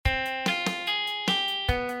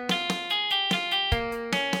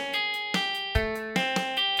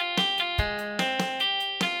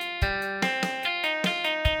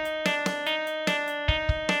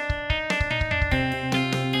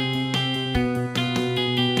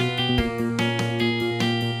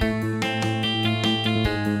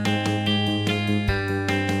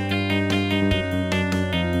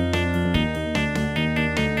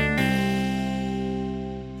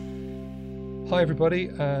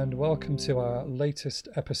everybody, and welcome to our latest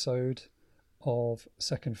episode of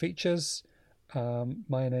Second Features.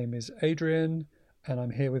 My name is Adrian, and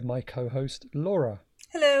I'm here with my co-host, Laura.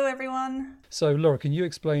 Hello, everyone. So, Laura, can you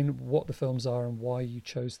explain what the films are and why you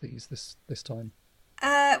chose these this time?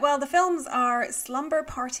 Well, the films are Slumber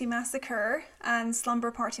Party Massacre and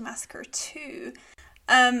Slumber Party Massacre 2.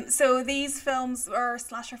 So these films are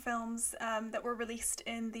slasher films that were released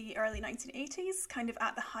in the early 1980s, kind of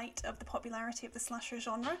at the height of the popularity of the slasher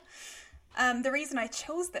genre. The reason I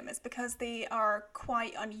chose them is because they are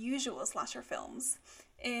quite unusual slasher films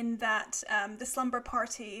in that the Slumber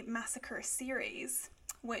Party Massacre series,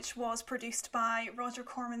 which was produced by Roger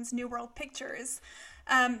Corman's New World Pictures,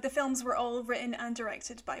 the films were all written and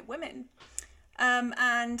directed by women.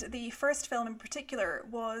 And the first film in particular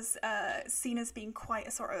was seen as being quite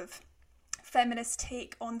a sort of feminist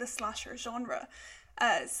take on the slasher genre.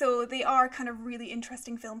 So they are kind of really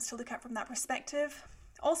interesting films to look at from that perspective.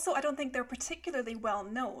 Also, I don't think they're particularly well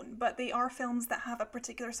known, but they are films that have a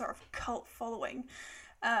particular sort of cult following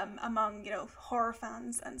among, horror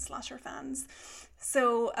fans and slasher fans.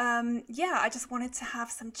 So, I just wanted to have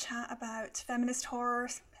some chat about feminist horror,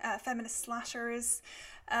 feminist slashers,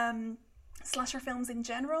 slasher films in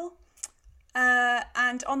general.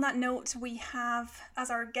 And on that note, we have as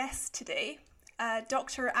our guest today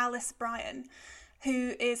Dr. Alice Bryan,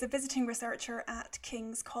 who is a visiting researcher at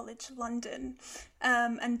King's College London.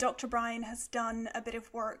 And Dr. Bryan has done a bit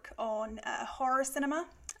of work on horror cinema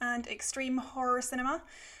and extreme horror cinema.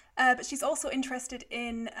 But she's also interested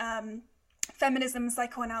in feminism,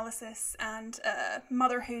 psychoanalysis, and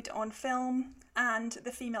motherhood on film and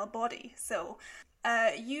the female body. So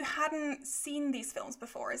you hadn't seen these films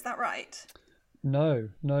before, is that right? No,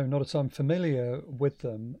 not at all. I'm familiar with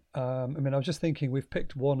them. I was just thinking we've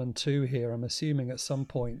picked 1 and 2 here. I'm assuming at some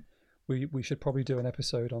point we should probably do an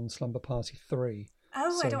episode on Slumber Party 3.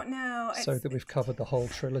 Oh, I don't know. So that we've covered the whole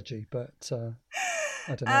trilogy, but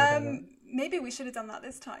I don't know about that. Maybe we should have done that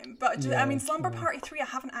this time. But Slumber Party 3 I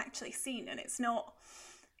haven't actually seen, and it's not...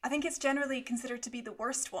 I think it's generally considered to be the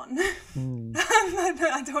worst one.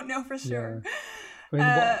 I don't know for sure.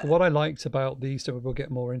 Yeah. What I liked about these two, we'll get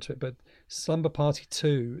more into it, but Slumber Party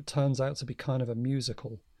 2 turns out to be kind of a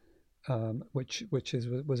musical, which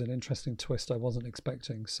was an interesting twist I wasn't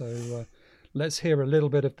expecting. So let's hear a little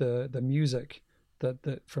bit of the music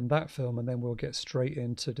that from that film, and then we'll get straight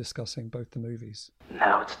into discussing both the movies.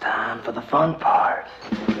 Now it's time for the fun part.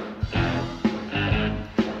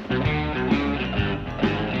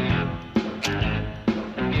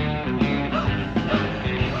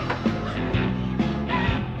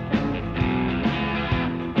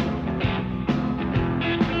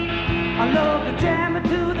 I love to jam it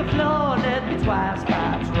to the floor, let me twice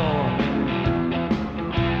pipes roar.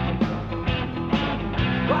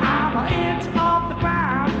 Well, I'm an inch off the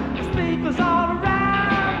ground, the speakers all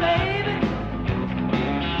around, baby.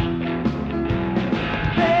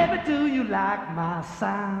 Baby, do you like my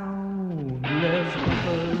sound? Let's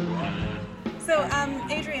go. So,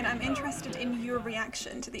 Adrian, I'm interested in your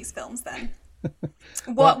reaction to these films then.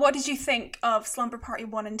 What did you think of Slumber Party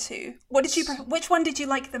 1 and 2? Which one did you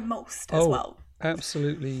like the most as well?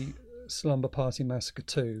 Absolutely Slumber Party Massacre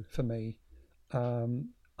 2 for me.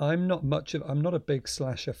 I'm not a big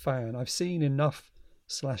slasher fan. I've seen enough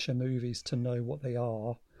slasher movies to know what they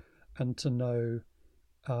are and to know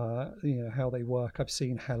how they work. I've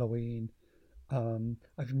seen Halloween.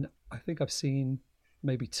 I think I've seen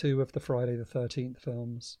maybe 2 of the Friday the 13th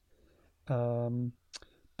films.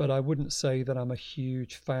 But I wouldn't say that I'm a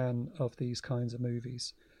huge fan of these kinds of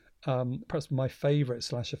movies. Perhaps my favourite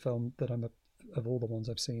slasher film that of all the ones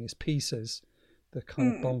I've seen is Pieces, the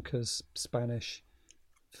kind of bonkers Spanish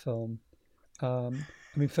film.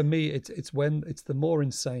 For me, it's when it's the more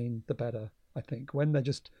insane, the better. I think when they're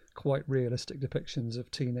just quite realistic depictions of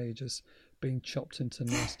teenagers being chopped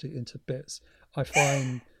into bits, I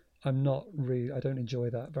find I don't enjoy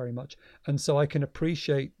that very much, and so I can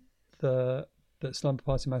appreciate that Slumber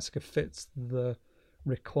Party Massacre fits the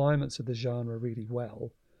requirements of the genre really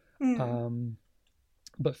well.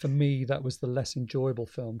 But for me, that was the less enjoyable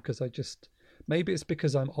film because maybe it's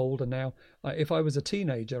because I'm older now. If I was a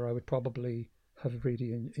teenager, I would probably have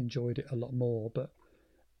really enjoyed it a lot more. But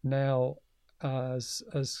now, as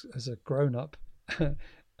a grown up,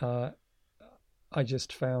 I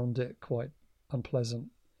just found it quite unpleasant.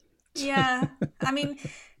 Yeah,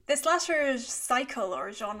 the slasher cycle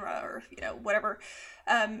or genre or whatever,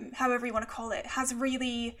 however you want to call it, has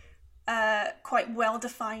really quite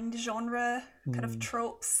well-defined genre kind of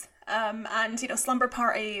tropes. And, Slumber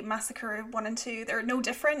Party Massacre 1 and 2, they're no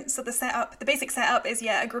different. So the basic setup is,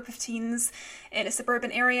 a group of teens in a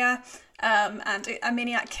suburban area, and a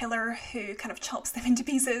maniac killer who kind of chops them into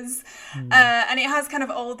pieces. And it has kind of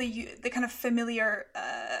all the kind of familiar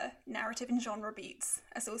narrative and genre beats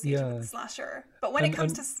associated with the slasher. But when it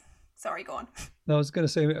comes to... Sorry, go on. No, I was going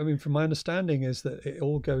to say, I mean, from my understanding is that it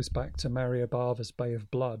all goes back to Mario Bava's Bay of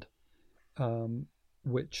Blood,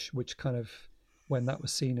 which kind of... when that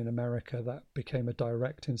was seen in America, that became a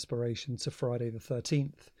direct inspiration to Friday the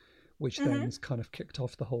 13th, which then kind of kicked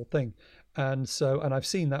off the whole thing. And I've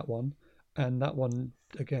seen that one, and that one,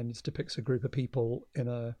 again, it depicts a group of people in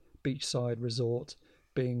a beachside resort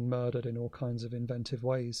being murdered in all kinds of inventive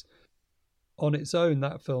ways. On its own,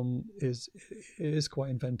 that film is quite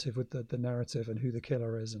inventive with the narrative and who the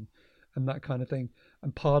killer is and that kind of thing.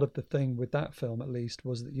 And part of the thing with that film, at least,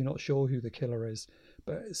 was that you're not sure who the killer is.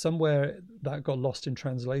 But somewhere that got lost in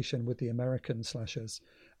translation with the American slashers,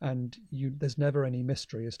 and there's never any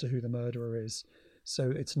mystery as to who the murderer is.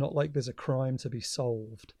 So it's not like there's a crime to be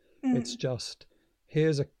solved. It's just,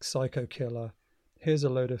 here's a psycho killer, here's a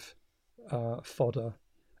load of fodder,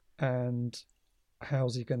 and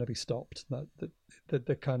how's he going to be stopped?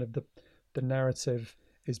 The kind of the narrative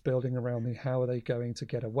is building around how are they going to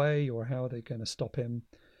get away, or how are they going to stop him?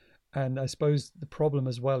 And I suppose the problem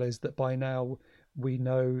as well is that by now we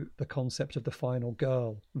know the concept of the final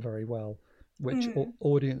girl very well, which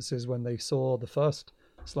audiences, when they saw the first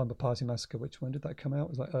Slumber Party Massacre, which, when did that come out? It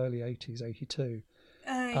was like early 80s, 82.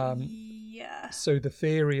 Yeah. So the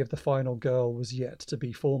theory of the final girl was yet to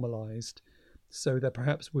be formalized. So there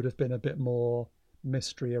perhaps would have been a bit more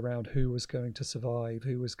mystery around who was going to survive,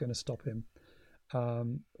 who was going to stop him.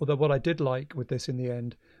 Although what I did like with this in the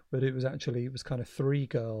end, but it was kind of three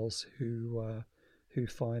girls who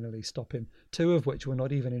finally stop him, two of which were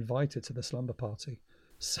not even invited to the slumber party.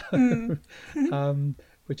 So,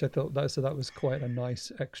 which I thought that was quite a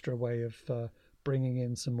nice extra way of bringing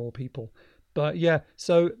in some more people. But yeah,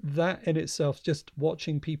 so that in itself, just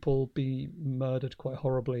watching people be murdered quite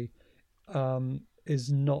horribly,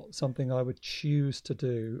 is not something I would choose to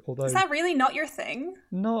do. Although, is that really not your thing?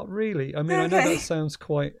 Not really. I mean, I know that sounds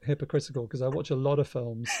quite hypocritical because I watch a lot of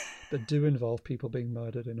films that do involve people being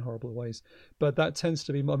murdered in horrible ways, but that tends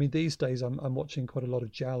to be, I mean, these days I'm watching quite a lot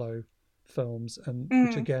of giallo films, and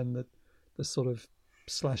which again, the sort of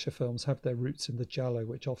slasher films have their roots in the giallo,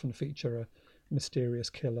 which often feature a mysterious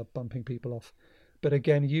killer bumping people off. But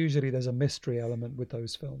again, usually there's a mystery element with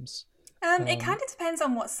those films. It kind of depends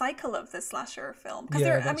on what cycle of the slasher film, because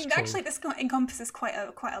actually this encompasses quite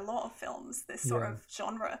a lot of films, this sort of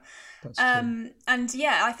genre. That's true. And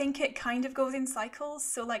yeah, I think it kind of goes in cycles.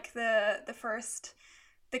 So like the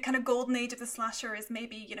kind of golden age of the slasher is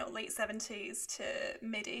maybe, late 70s to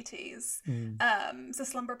mid 80s. So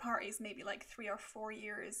Slumber Party's maybe like 3 or 4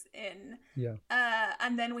 years in. Yeah.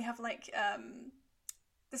 And then we have like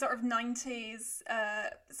the sort of 90s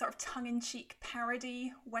sort of tongue-in-cheek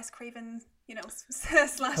parody Wes Craven,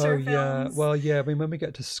 slasher films. Well, yeah, I mean, when we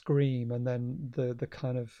get to Scream, and then the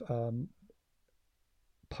kind of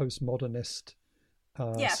postmodernist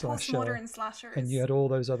slasher, postmodern slashers, and you had all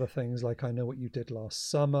those other things like I Know What You Did Last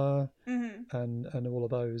Summer, and all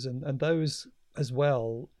of those, and those as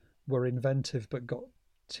well were inventive but got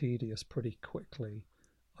tedious pretty quickly,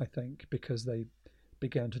 I think, because they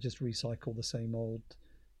began to just recycle the same old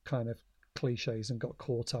kind of cliches and got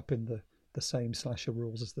caught up in the same slasher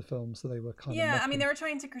rules as the film, so they were kind of I mean, they were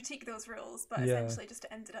trying to critique those rules, but essentially just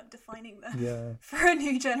ended up defining them for a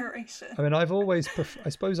new generation. I mean, I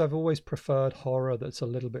suppose I've always preferred horror that's a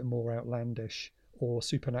little bit more outlandish or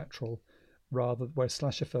supernatural, rather, where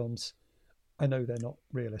slasher films, I know they're not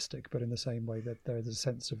realistic, but in the same way that there's a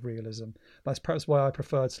sense of realism. That's perhaps why I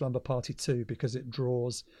preferred Slumber Party 2, because it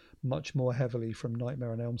draws much more heavily from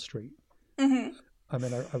Nightmare on Elm Street. I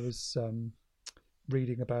mean, I was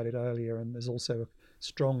reading about it earlier, and there's also a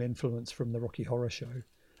strong influence from the Rocky Horror Show.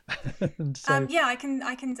 And so, I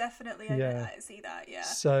can definitely see that. Yeah.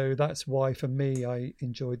 So that's why, for me, I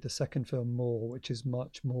enjoyed the second film more, which is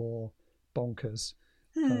much more bonkers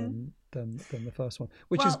than the first one,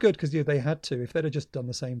 which is good because they had to. If they'd have just done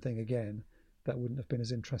the same thing again, that wouldn't have been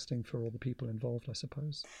as interesting for all the people involved, I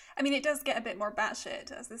suppose. I mean, it does get a bit more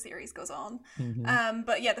batshit as the series goes on.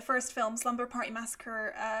 But yeah, the first film, Slumber Party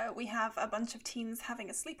Massacre, we have a bunch of teens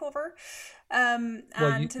having a sleepover.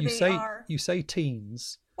 You say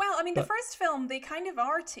teens. Well, I mean, the first film, they kind of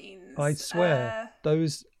are teens. I swear,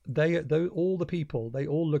 all the people, they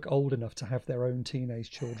all look old enough to have their own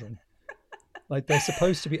teenage children. Like, they're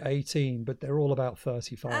supposed to be 18, but they're all about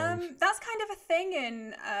 35. That's kind of a thing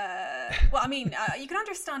in well, I mean, you can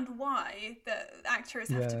understand why the actors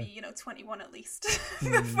have to be 21 at least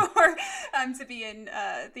before to be in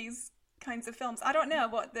these kinds of films. I don't know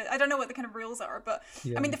what the kind of rules are, but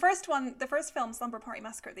I mean, the first film, Slumber Party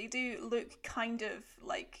Massacre, they do look kind of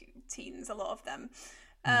like teens, a lot of them.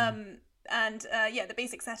 And the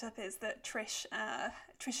basic setup is that Trish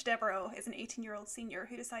Devereaux is an 18-year-old senior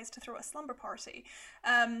who decides to throw a slumber party.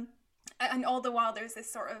 And all the while there's this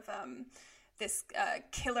sort of this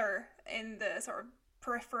killer in the sort of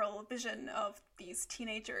peripheral vision of these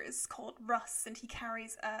teenagers called Russ, and he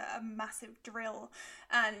carries a massive drill,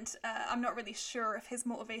 and I'm not really sure if his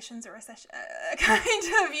motivations are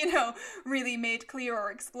kind of really made clear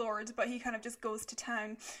or explored, but he kind of just goes to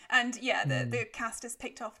town, and the cast is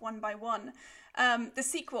picked off one by one. The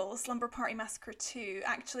sequel, Slumber Party Massacre 2,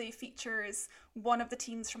 actually features one of the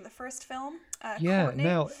teens from the first film. Courtney.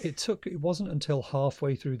 Now it wasn't until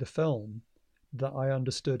halfway through the film that I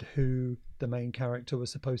understood who the main character was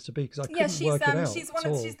supposed to be, because I couldn't work it out.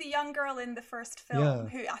 She's the young girl in the first film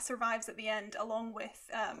who survives at the end, along with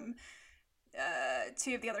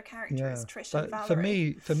two of the other characters, Trish and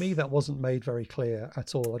Valerie. For me, that wasn't made very clear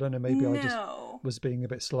at all. I don't know, maybe I just was being a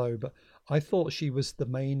bit slow, but I thought she was the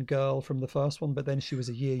main girl from the first one, but then she was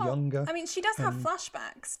a year younger. I mean, she does have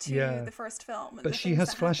flashbacks to the first film. But she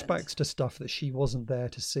has flashbacks to stuff that she wasn't there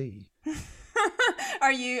to see.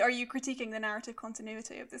 Are you critiquing the narrative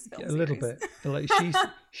continuity of this film? A little bit. Like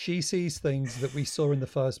she sees things that we saw in the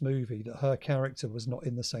first movie that her character was not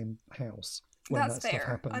in the same house when that's that stuff fair.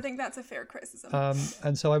 happened. I think that's a fair criticism.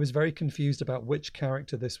 And so I was very confused about which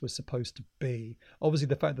character this was supposed to be. Obviously,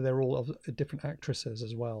 the fact that they're all different actresses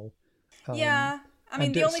as well. I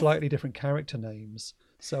mean, slightly different character names.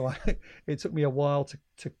 So it took me a while to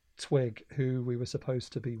twig who we were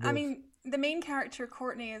supposed to be with. I mean, the main character,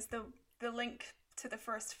 Courtney, is the link to the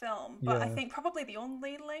first film, but I think probably the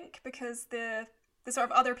only link, because the sort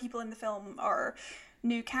of other people in the film are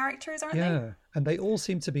new characters, aren't they? Yeah, and they all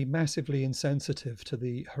seem to be massively insensitive to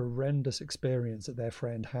the horrendous experience that their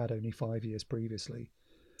friend had only 5 years previously.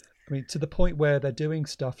 I mean, to the point where they're doing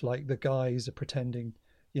stuff like the guys are pretending,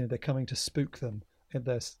 they're coming to spook them at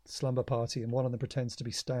their slumber party, and one of them pretends to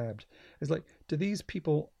be stabbed. It's like, do these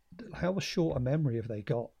people, how short a memory have they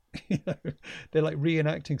got? They're like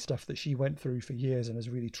reenacting stuff that she went through for years and is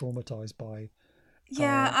really traumatized by.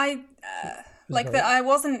 I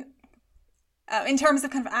wasn't in terms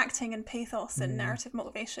of kind of acting and pathos and narrative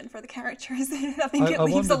motivation for the characters. I think it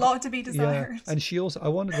leaves a lot to be desired. Yeah. And I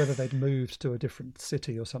wondered whether they'd moved to a different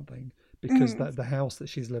city or something, because the house that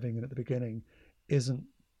she's living in at the beginning isn't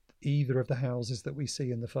either of the houses that we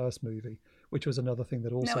see in the first movie, which was another thing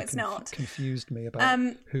that also confused me about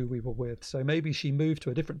who we were with. So maybe she moved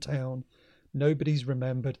to a different town. Nobody's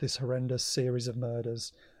remembered this horrendous series of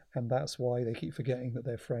murders, and that's why they keep forgetting that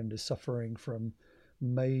their friend is suffering from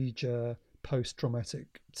major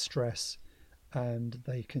post-traumatic stress, and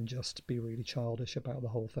they can just be really childish about the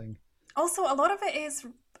whole thing. Also, a lot of it is,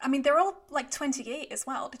 I mean, they're all like 28 as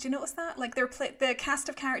well. Did you notice that? Like, the cast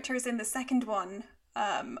of characters in the second one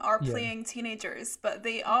are playing teenagers, but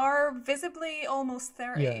they are visibly almost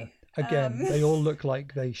 30. Yeah, again, they all look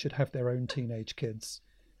like they should have their own teenage kids.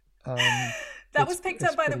 That was picked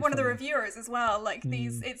up by one of the reviewers as well. Like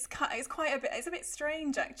it's quite a bit. It's a bit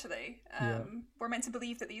strange, actually. We're meant to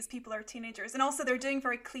believe that these people are teenagers, and also they're doing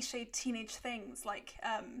very cliched teenage things, like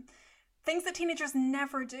things that teenagers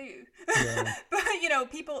never do. Yeah. But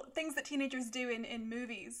things that teenagers do in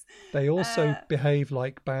movies. They also behave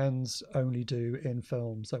like bands only do in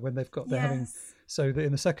films. Like when having. So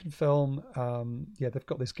in the second film, they've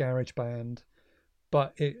got this garage band,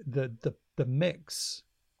 but the mix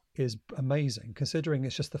is amazing, considering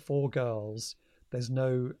it's just the four girls. There's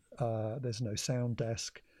no sound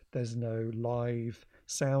desk, there's no live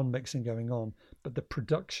sound mixing going on, but the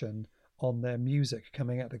production on their music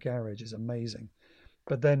coming out the garage is amazing.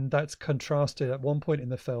 But then that's contrasted at one point in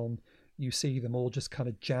the film. You see them all just kind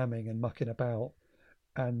of jamming and mucking about,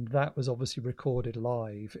 and that was obviously recorded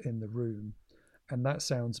live in the room, and that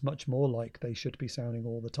sounds much more like they should be sounding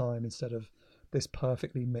all the time, instead of this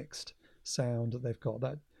perfectly mixed sound that they've got.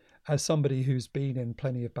 That, as somebody who's been in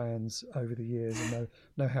plenty of bands over the years and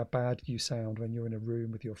know how bad you sound when you're in a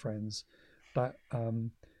room with your friends, that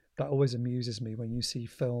always amuses me when you see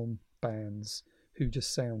film bands who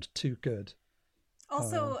just sound too good.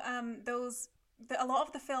 Also, a lot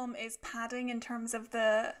of the film is padding in terms of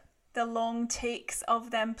the the long takes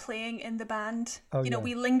of them playing in the band. Oh, you know, yeah.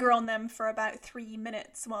 we linger on them for about 3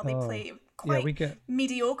 minutes while they play quite we get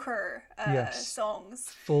mediocre Yes. songs.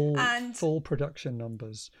 full production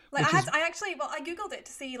numbers. Like which is- I googled it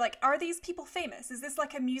to see, like, are these people famous? Is this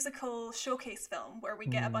like a musical showcase film where we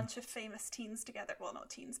get a bunch of famous teens together? Well, not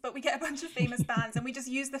teens, but we get a bunch of famous bands, and we just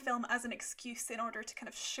use the film as an excuse in order to kind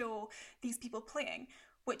of show these people playing.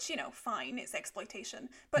 Which, you know, fine, it's exploitation,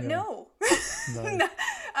 but no. No.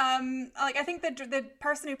 Like, I think the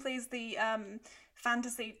person who plays the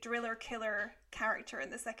fantasy driller killer character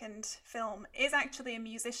in the second film is actually a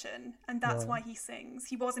musician, and that's why he sings.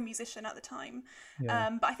 He was a musician at the time,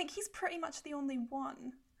 but I think he's pretty much the only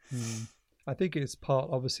one. I think it's part,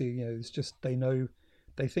 obviously, you know, it's just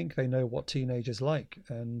they think they know what teenagers like,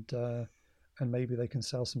 and maybe they can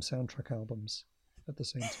sell some soundtrack albums at the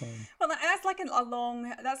same time. Well, that's like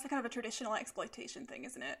that's kind of a traditional exploitation thing,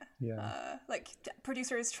 isn't it? Yeah. Like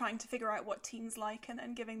producers trying to figure out what teens like and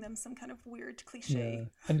then giving them some kind of weird cliche.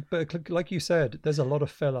 Yeah. But like you said, there's a lot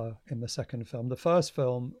of filler in the second film. The first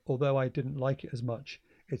film, although I didn't like it as much,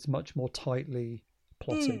 it's much more tightly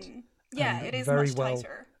plotted. Yeah, and it is very much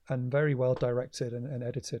tighter. And very well directed and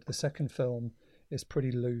edited. The second film is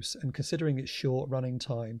pretty loose, and considering its short running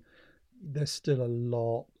time, there's still a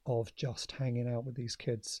lot of just hanging out with these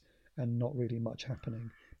kids and not really much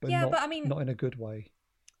happening. But I mean, not in a good way.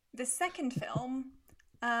 The second film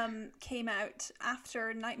came out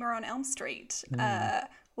after Nightmare on Elm Street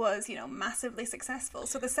was, you know, massively successful.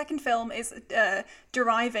 So the second film is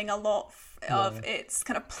deriving a lot of its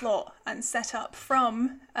kind of plot and setup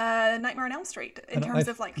from Nightmare on Elm Street in terms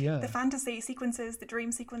of like the fantasy sequences, the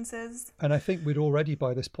dream sequences. And I think we'd already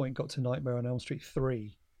by this point got to Nightmare on Elm Street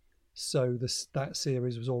 3. So that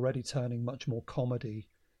series was already turning much more comedy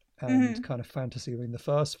and kind of fantasy. I mean, the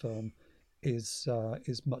first film is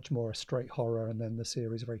much more a straight horror, and then the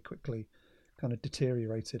series very quickly kind of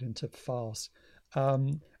deteriorated into farce.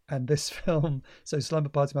 And this film, so Slumber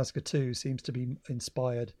Party Massacre 2, seems to be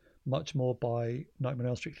inspired much more by Nightmare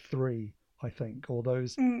on Elm Street 3, I think, or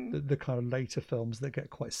those the kind of later films that get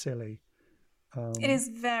quite silly. It is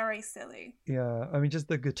very silly. Yeah, I mean, just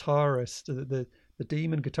the guitarist, the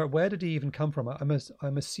demon guitar. Where did he even come from?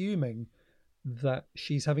 I'm assuming that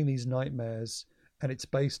she's having these nightmares, and it's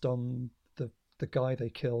based on the guy they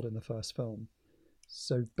killed in the first film.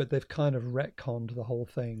 So, but they've kind of retconned the whole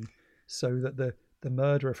thing, so that the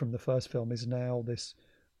murderer from the first film is now this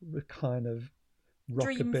kind of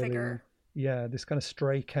dream rockabilly, figure. Yeah, this kind of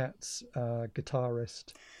Stray Cats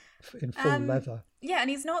guitarist in full leather. Yeah,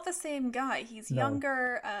 and he's not the same guy. He's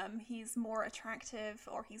younger, he's more attractive,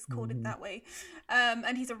 or he's coded that way.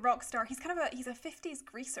 And he's a rock star. He's kind of he's a 50s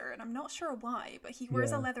greaser, and I'm not sure why, but he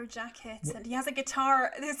wears a leather jacket and he has a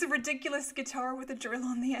guitar. There's a ridiculous guitar with a drill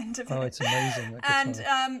on the end of it. Oh, it's amazing.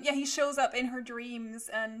 And he shows up in her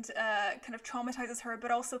dreams and kind of traumatizes her,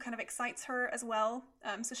 but also kind of excites her as well.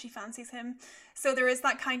 So she fancies him. So there is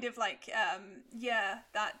that kind of like,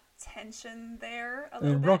 that tension there a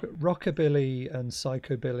little bit. Rockabilly and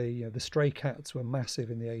psychobilly, you know, the Stray Cats were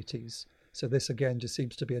massive in the 80s. So this again just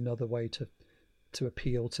seems to be another way to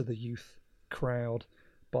appeal to the youth crowd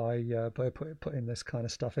by putting this kind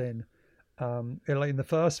of stuff in. Like in the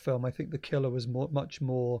first film, I think the killer was much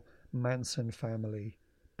more Manson family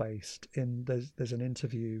based. There's an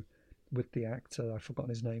interview with the actor, I've forgotten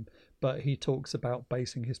his name, but he talks about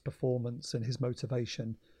basing his performance and his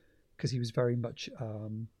motivation, because he was very much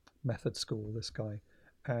method school, this guy,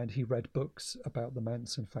 and he read books about the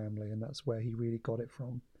Manson family, and that's where he really got it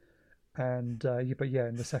from. And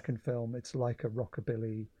in the second film, it's like a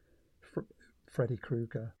rockabilly Freddy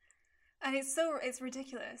Krueger. And it's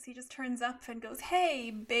ridiculous. He just turns up and goes,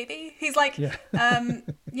 "Hey, baby." He's like, like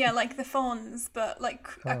the Fonz, but like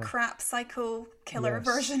a crap psycho killer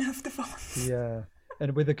version of the Fonz. Yeah,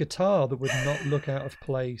 and with a guitar that would not look out of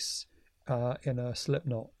place in a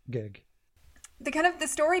Slipknot gig. The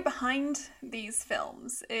story behind these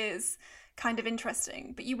films is kind of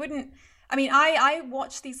interesting, but you wouldn't. I mean, I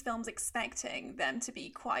watched these films expecting them to be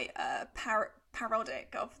quite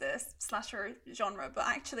parodic of the slasher genre, but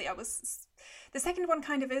actually the second one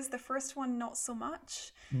kind of is, the first one not so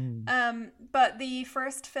much. But the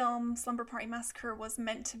first film, Slumber Party Massacre, was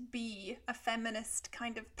meant to be a feminist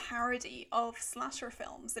kind of parody of slasher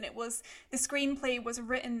films, and the screenplay was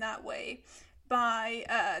written that way by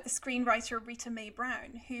the screenwriter Rita Mae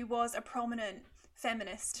Brown, who was a prominent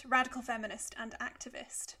feminist, radical feminist and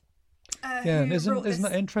activist. And isn't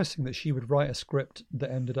that interesting that she would write a script that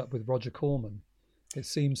ended up with Roger Corman? It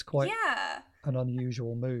seems quite an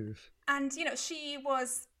unusual move. And, you know, she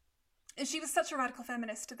was such a radical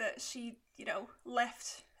feminist that she, you know,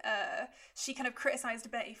 left she kind of criticized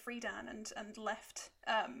Betty Friedan and left,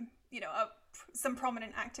 some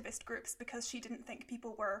prominent activist groups because she didn't think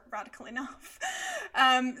people were radical enough.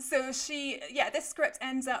 This script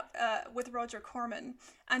ends up with Roger Corman,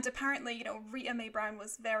 and apparently, Rita Mae Brown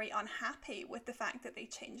was very unhappy with the fact that they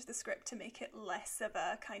changed the script to make it less of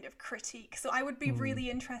a kind of critique. So I would be really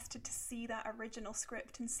interested to see that original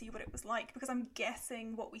script and see what it was like, because I'm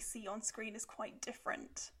guessing what we see on screen is quite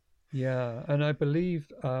different. Yeah, and I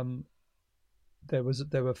believe there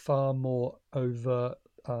were far more overt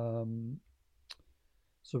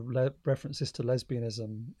references to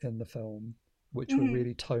lesbianism in the film, which were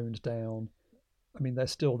really toned down. I mean, they're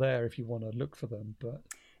still there if you want to look for them, but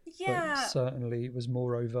certainly it was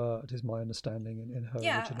more overt, is my understanding, in her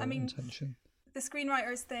original intention. The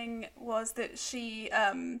screenwriter's thing was that she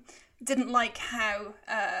didn't like how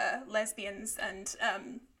lesbians and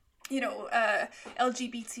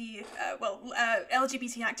LGBT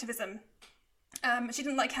activism. She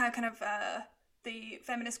didn't like how kind of the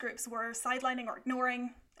feminist groups were sidelining or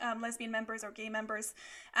ignoring lesbian members or gay members,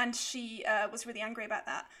 and she was really angry about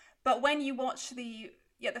that. But when you watch the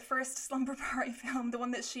first Slumber Party film, the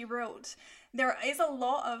one that she wrote, there is a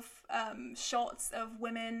lot of shots of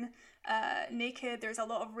women naked. There's a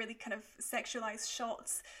lot of really kind of sexualized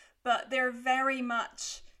shots, but they're very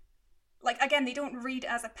much again, they don't read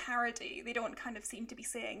as a parody. They don't kind of seem to be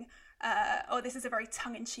saying, this is a very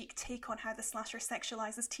tongue-in-cheek take on how the slasher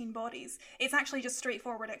sexualizes teen bodies. It's actually just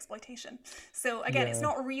straightforward exploitation. So again, it's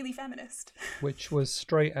not really feminist. Which was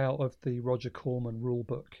straight out of the Roger Corman rule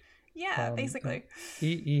book. Yeah, basically.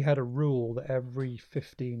 He had a rule that every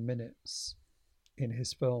 15 minutes in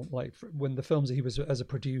his film, when the films he was as a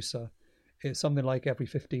producer, it's something like every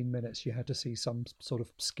 15 minutes you had to see some sort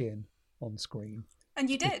of skin on screen. And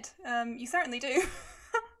you did. You certainly do.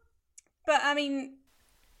 But I mean,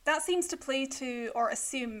 that seems to play to or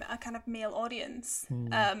assume a kind of male audience.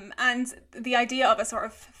 And the idea of a sort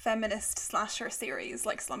of feminist slasher series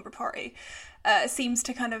like Slumber Party seems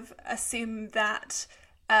to kind of assume that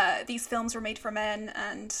these films were made for men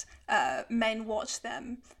and men watch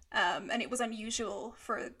them. And it was unusual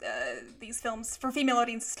for these films, for female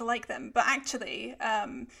audiences to like them. But actually,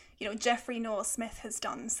 Jeffrey Noel Smith has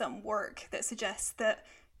done some work that suggests that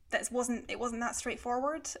it wasn't that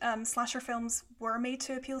straightforward. Slasher films were made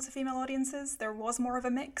to appeal to female audiences. There was more of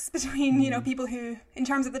a mix between, people who, in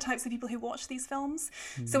terms of the types of people who watch these films.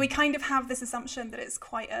 So we kind of have this assumption that it's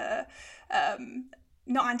quite a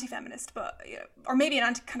not anti-feminist, but or maybe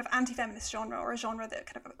an anti-feminist genre, or a genre that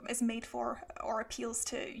kind of is made for or appeals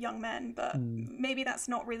to young men, but maybe that's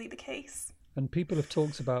not really the case. And people have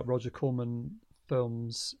talked about Roger Corman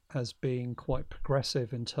films as being quite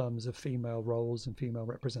progressive in terms of female roles and female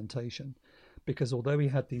representation, because although he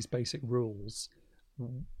had these basic rules,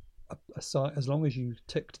 as long as you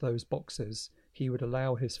ticked those boxes, he would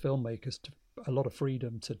allow his filmmakers a lot of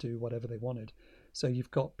freedom to do whatever they wanted. So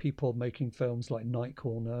you've got people making films like Night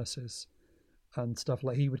Call Nurses and stuff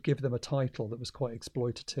he would give them a title that was quite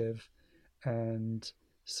exploitative and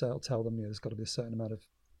tell them there's got to be a certain amount of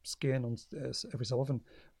skin on every so often.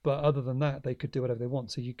 But other than that, they could do whatever they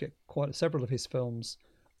want. So you get several of his films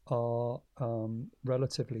are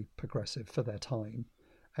relatively progressive for their time.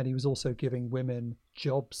 And he was also giving women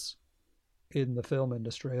jobs in the film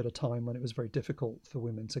industry at a time when it was very difficult for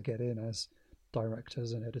women to get in as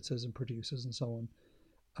directors and editors and producers and so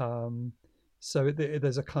on. So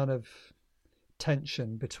there's a kind of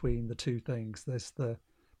tension between the two things. There's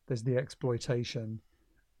the exploitation,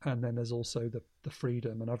 and then there's also the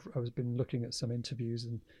freedom. And I've been looking at some interviews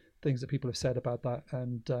and things that people have said about that,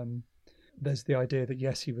 and there's the idea that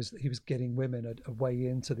yes, he was getting women a way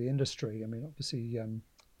into the industry. I mean, obviously,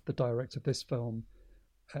 the director of this film,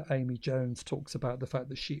 Amy Jones, talks about the fact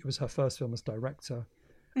that it was her first film as director.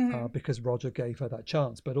 Because Roger gave her that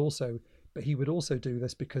chance, but he would also do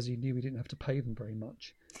this because he knew he didn't have to pay them very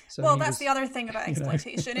much. So that's the other thing about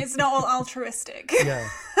exploitation. It's not all altruistic. Yeah,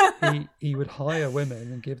 he would hire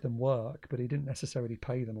women and give them work, but he didn't necessarily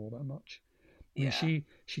pay them all that much. I mean,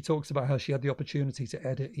 she talks about how she had the opportunity to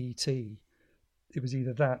edit E.T. It was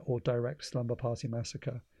either that or direct Slumber Party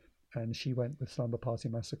Massacre, and she went with Slumber Party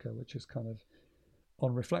Massacre, which is kind of,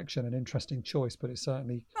 on reflection, an interesting choice, but it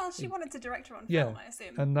certainly... Well, she wanted to direct her own film, I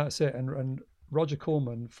assume. And that's it. And Roger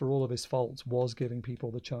Corman, for all of his faults, was giving people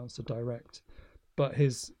the chance to direct. But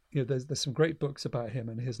there's some great books about him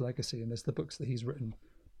and his legacy, and there's the books that he's written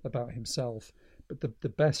about himself. But the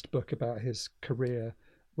best book about his career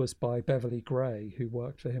was by Beverly Gray, who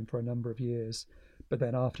worked for him for a number of years. But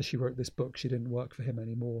then after she wrote this book, she didn't work for him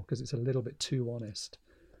anymore because it's a little bit too honest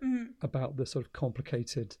about the sort of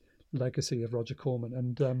complicated legacy of Roger Corman.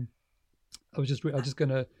 And I was just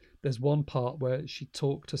gonna. There's one part where she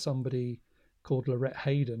talked to somebody called Lorette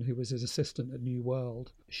Hayden, who was his assistant at New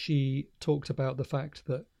World. She talked about the fact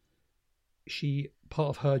that part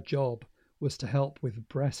of her job was to help with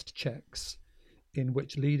breast checks, in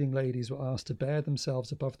which leading ladies were asked to bare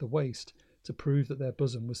themselves above the waist to prove that their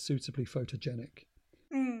bosom was suitably photogenic.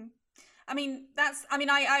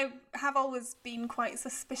 I have always been quite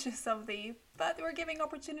suspicious of but we're giving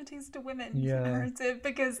opportunities to women narrative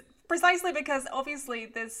because obviously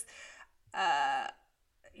this,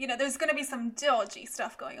 there's going to be some dodgy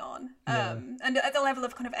stuff going on, and at the level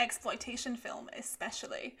of kind of exploitation film,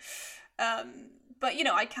 especially. But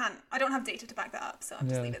I don't have data to back that up, so I'm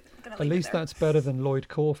just At least that's better than Lloyd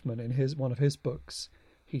Kaufman in one of his books.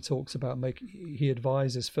 He talks about he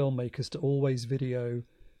advises filmmakers to always video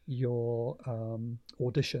your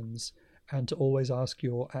auditions and to always ask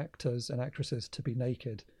your actors and actresses to be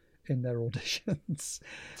naked in their auditions.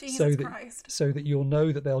 Jesus Christ. So that you'll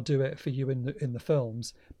know that they'll do it for you in the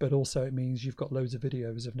films, but also it means you've got loads of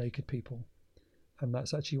videos of naked people. And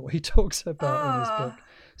that's actually what he talks about in his book.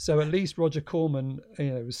 So at least Roger Corman,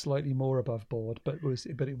 was slightly more above board, but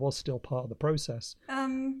it was still part of the process.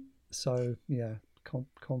 So yeah,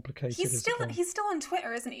 complicated. He's still on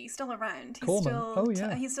Twitter, isn't he? He's still around.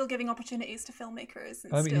 He's still giving opportunities to filmmakers.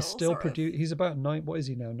 And he's still He's about what is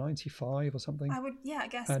he now? 95 or something. I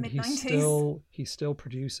guess and mid-90s. He's still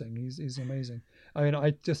producing. He's amazing. I mean,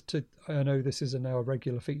 I know this is now a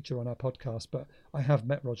regular feature on our podcast, but I have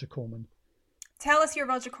met Roger Corman. Tell us your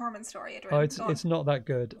Roger Corman story, Adrian. It's not that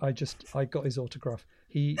good. I got his autograph.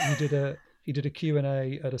 He did a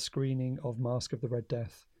Q&A at a screening of Mask of the Red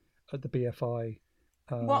Death at the BFI.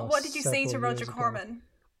 What did you say to Roger Corman?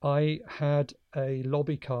 I had a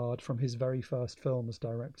lobby card from his very first film as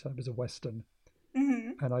director. It was a Western.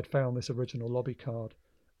 Mm-hmm. And I'd found this original lobby card.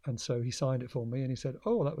 And so he signed it for me and he said,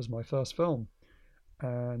 "Oh, that was my first film."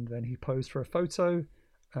 And then he posed for a photo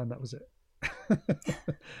and that was it.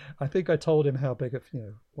 I think I told him how big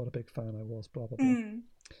what a big fan I was, blah blah blah.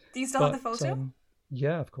 Do you still have the photo?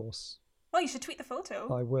 Yeah, of course. Well, you should tweet the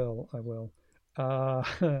photo. I will.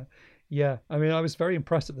 Yeah, I mean, I was very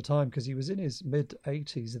impressed at the time because he was in his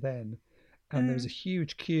mid-80s then, and there was a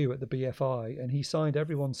huge queue at the BFI, and he signed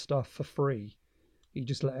everyone's stuff for free. He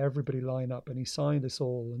just let everybody line up, and he signed us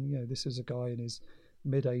all. And this is a guy in his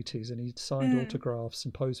mid-80s, and he signed autographs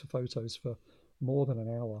and posed for photos for more than an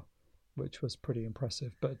hour, which was pretty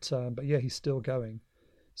impressive. But yeah, he's still going.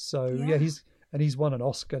 So yeah, he's won an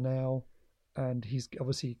Oscar now, and he's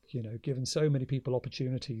obviously given so many people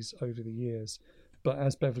opportunities over the years. But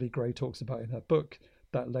as Beverly Gray talks about in her book,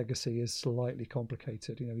 that legacy is slightly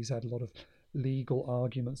complicated. He's had a lot of legal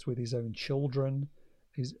arguments with his own children,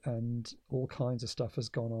 and all kinds of stuff has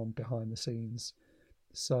gone on behind the scenes.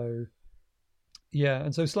 So yeah,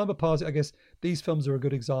 and so Slumber Party, I guess these films are a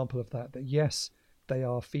good example of that. That yes, they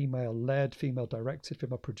are female-led, female-directed,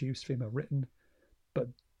 female-produced, female-written, but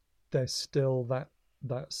there's still that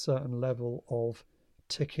certain level of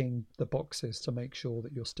ticking the boxes to make sure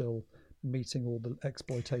that you're still meeting all the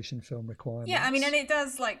exploitation film requirements. Yeah, I mean, and it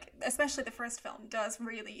does, especially the first film does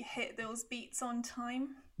really hit those beats on time.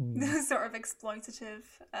 Those sort of exploitative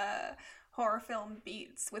horror film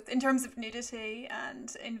beats in terms of nudity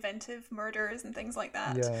and inventive murders and things like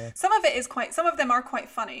that. Yeah. Some of them are quite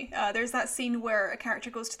funny. There's that scene where a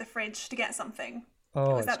character goes to the fridge to get something.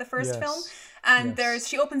 Was that the first film? And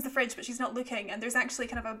she opens the fridge, but she's not looking, and there's actually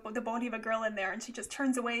kind of the body of a girl in there, and she just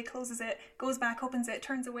turns away, closes it, goes back, opens it,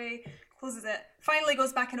 turns away, closes it, finally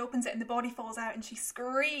goes back and opens it, and the body falls out, and she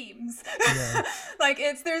screams. Yeah.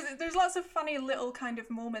 There's lots of funny little kind of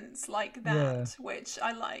moments like that, which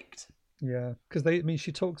I liked. Yeah, because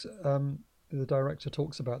she talks. The director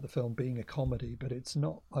talks about the film being a comedy, but it's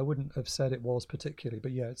not. I wouldn't have said it was particularly,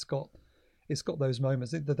 but yeah, it's got those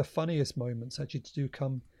moments. The funniest moments actually do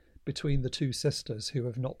come between the two sisters who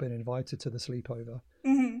have not been invited to the sleepover,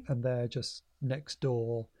 and they're just next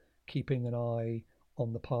door keeping an eye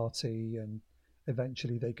on the party, and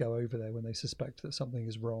eventually they go over there when they suspect that something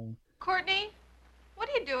is wrong. Courtney, what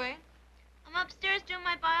are you doing? I'm upstairs doing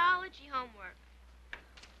my biology homework.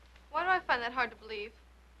 Why do I find that hard to believe?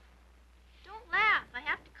 Don't laugh. I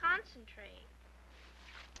have to concentrate.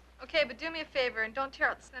 Okay, but do me a favor and don't tear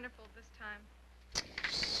out the centerfold this time.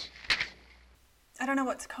 I don't know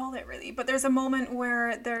what to call it really, but there's a moment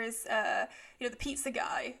where there's the pizza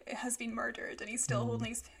guy has been murdered and he's still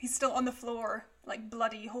he's still on the floor, like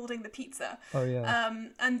bloody, holding the pizza. Oh yeah.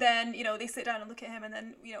 And then they sit down and look at him, and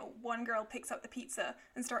then one girl picks up the pizza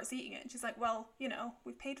and starts eating it, and she's like, "Well,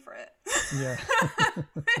 we've paid for it." Yeah.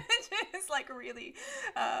 Which is really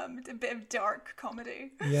a bit of dark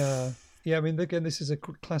comedy. Yeah. Yeah, I mean, again, this is a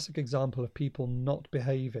classic example of people not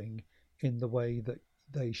behaving in the way that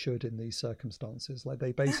they should in these circumstances. Like,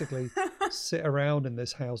 they basically sit around in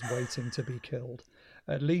this house waiting to be killed.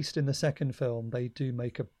 At least in the second film, they do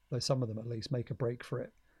some of them at least, make a break for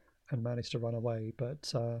it and manage to run away.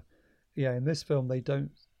 But yeah, in this film, they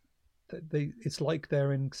don't. It's like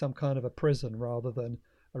they're in some kind of a prison rather than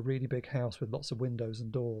a really big house with lots of windows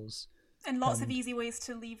and doors. And lots of easy ways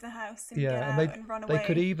to leave the house and Yeah, get and out and run away. they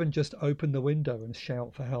could even just open the window and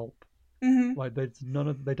shout for help. Mm-hmm. Like,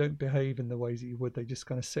 they don't behave in the ways that you would. They just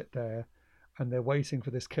kind of sit there and they're waiting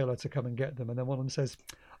for this killer to come and get them. And then one of them says,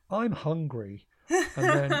 "I'm hungry." And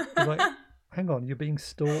then you're like, hang on, you're being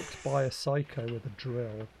stalked by a psycho with a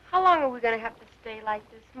drill. How long are we going to have to stay like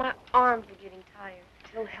this? My arms are getting tired.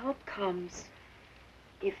 Till help comes.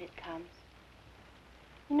 If it comes.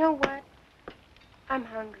 You know what? I'm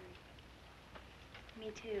hungry.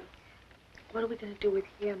 Me too. What are we going to do with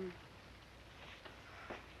him?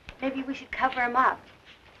 Maybe we should cover him up.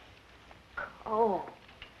 Oh.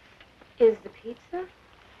 Is the pizza?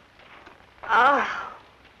 Oh.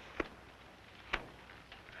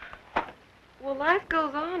 Well, life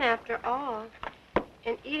goes on after all.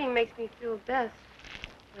 And eating makes me feel best.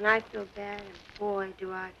 When I feel bad, and boy,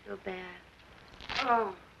 do I feel bad.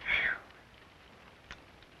 Oh.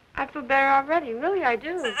 I feel better already. Really, I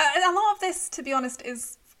do. A lot of this, to be honest,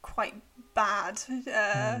 is quite bad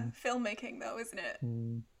filmmaking, though, isn't it?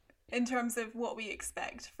 In terms of what we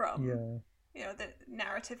expect from, you know, the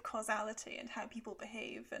narrative causality and how people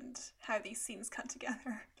behave and how these scenes cut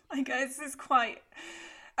together. Like, this is quite...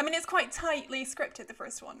 I mean, it's quite tightly scripted, the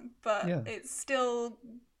first one, but it's still,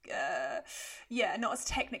 not as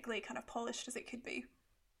technically kind of polished as it could be.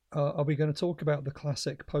 Are we going to talk about the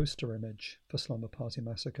classic poster image for Slumber Party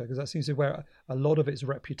Massacre? Because that seems to be where a lot of its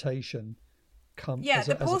reputation comes. Yeah,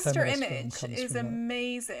 the poster image is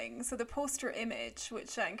amazing. So the poster image,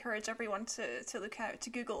 which I encourage everyone to look out, to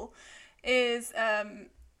Google, is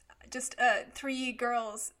just four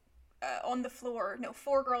girls on the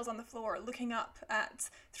floor looking up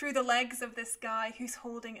through the legs of this guy who's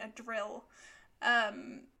holding a drill.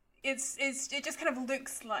 It just kind of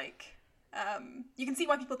looks like... you can see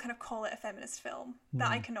why people kind of call it a feminist film. The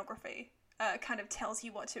iconography kind of tells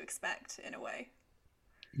you what to expect in a way.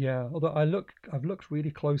 Yeah, although I've looked really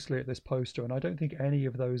closely at this poster, and I don't think any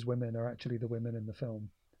of those women are actually the women in the film.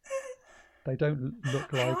 They don't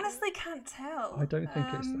look like... I honestly can't tell. I don't think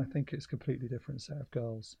I think it's a completely different set of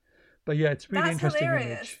girls. But yeah, it's really interesting. That's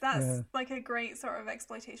hilarious. Image. That's like a great sort of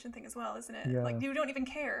exploitation thing as well, isn't it? Yeah. Like, you don't even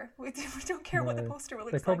care. We don't care what the poster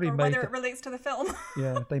looks like or whether it relates to the film.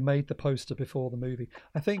 Yeah, they made the poster before the movie.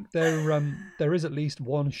 I think there is at least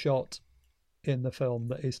one shot in the film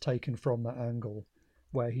that is taken from that angle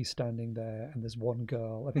where he's standing there and there's one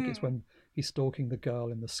girl. I think it's when he's stalking the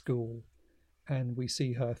girl in the school and we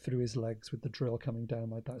see her through his legs with the drill coming down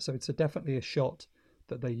like that. So it's definitely a shot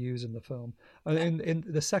that they use in the film. And in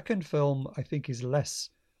the second film, I think is less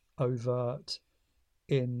overt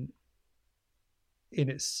in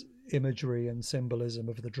its imagery and symbolism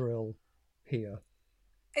of the drill here.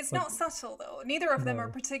 It's not subtle though. Neither of them are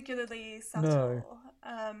particularly subtle.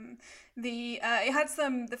 The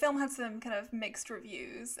film had some kind of mixed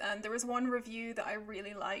reviews, and there was one review that I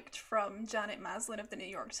really liked from Janet Maslin of the New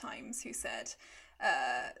York Times, who said,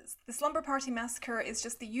 "The Slumber Party Massacre is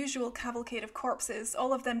just the usual cavalcade of corpses,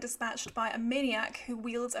 all of them dispatched by a maniac who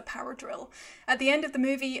wields a power drill. At the end of the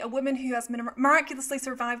movie, a woman who has miraculously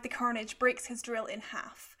survived the carnage breaks his drill in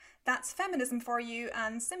half. That's feminism for you,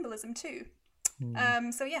 and symbolism too."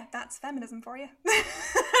 So yeah, that's feminism for you.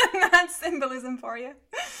 That's symbolism for you.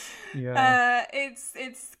 Yeah.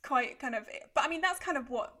 It's quite kind of, but I mean that's kind of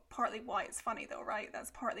partly why it's funny though, right? That's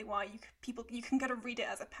partly why you can kind of read it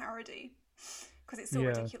as a parody because it's so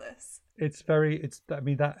ridiculous.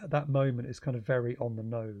 That moment is kind of very on the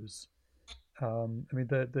nose. I mean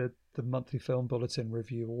the monthly film bulletin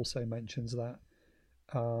review also mentions that.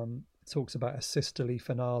 It talks about a sisterly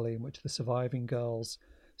finale in which the surviving girls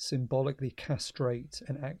symbolically castrate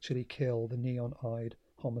and actually kill the neon-eyed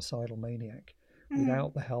homicidal maniac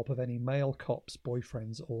without the help of any male cops,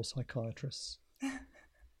 boyfriends, or psychiatrists.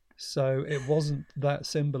 So it wasn't that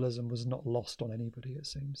symbolism was not lost on anybody, it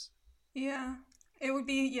seems. Yeah. It would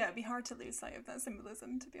be it'd be hard to lose sight of that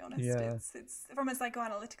symbolism, to be honest. Yeah. It's from a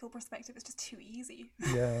psychoanalytical perspective, it's just too easy.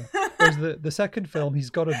 Yeah. Whereas the second film, he's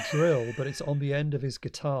got a drill, but it's on the end of his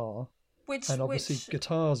guitar. And obviously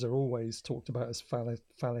guitars are always talked about as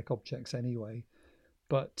phallic objects anyway.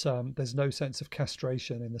 But there's no sense of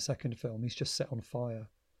castration in the second film. He's just set on fire.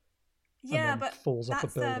 Yeah, then but falls off a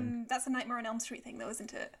building. that's a Nightmare on Elm Street thing, though,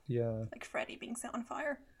 isn't it? Yeah. Like Freddy being set on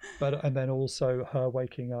fire. And then also her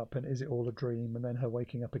waking up, and is it all a dream? And then her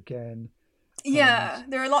waking up again. Yeah,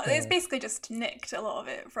 there are a lot. It's basically just nicked a lot of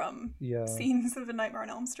it from scenes of A Nightmare on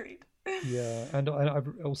Elm Street. Yeah, and I've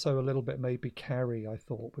also a little bit maybe Carrie, I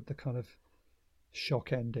thought, with the kind of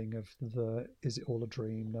shock ending of the is it all a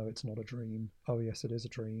dream? No, it's not a dream. Oh yes, it is a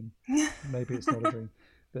dream. Maybe it's not a dream.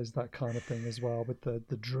 There's that kind of thing as well, with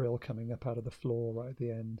the drill coming up out of the floor right at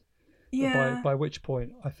the end. Yeah. By which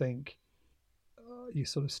point I think you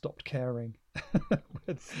sort of stopped caring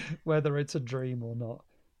whether it's a dream or not,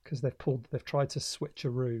 because they've tried to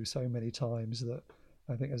switcheroo so many times that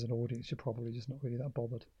I think as an audience you're probably just not really that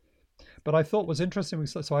bothered. But I thought was interesting,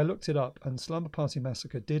 so I looked it up, and Slumber Party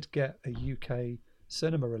Massacre did get a UK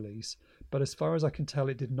cinema release, but as far as I can tell,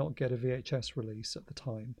 it did not get a VHS release at the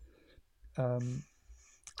time.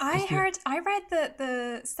 I read that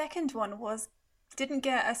the second one didn't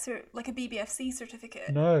get a BBFC certificate.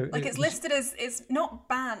 No, it's listed as it's not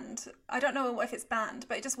banned. I don't know if it's banned,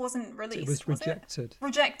 but it just wasn't released. It was rejected.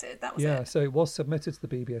 Rejected. That was it. Yeah, so it was submitted to the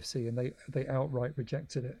BBFC, and they outright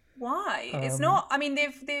rejected it. Why? It's not. I mean,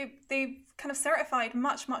 they've kind of certified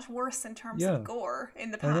much worse in terms of gore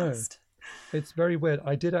in the past. I know. It's very weird.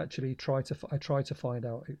 I did actually try to find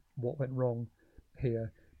out what went wrong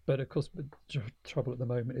here. But of course, the trouble at the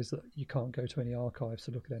moment is that you can't go to any archives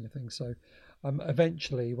to look at anything. So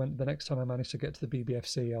eventually, when the next time I manage to get to the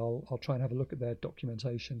BBFC, I'll try and have a look at their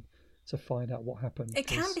documentation to find out what happened. It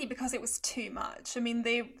can be because it was too much. I mean,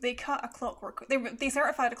 they cut a Clockwork. They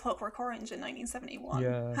certified a Clockwork Orange in 1971,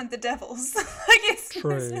 and The Devils.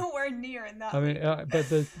 It's nowhere near in that. I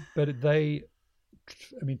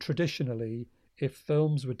mean, traditionally, if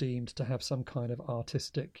films were deemed to have some kind of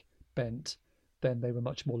artistic bent, then they were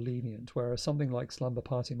much more lenient, whereas something like Slumber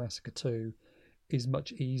Party Massacre 2 is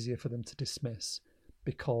much easier for them to dismiss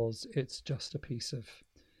because it's just a piece of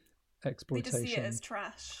exploitation. They just see it as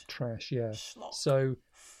trash. Trash, yeah. Schlock. So,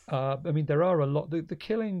 I mean, there are a lot. The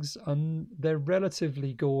killings, they're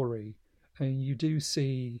relatively gory, and you do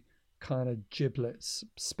see kind of giblets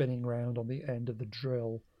spinning around on the end of the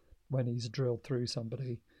drill when he's drilled through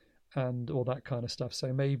somebody, and all that kind of stuff.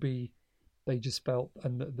 So maybe they just felt,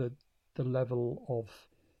 and the level of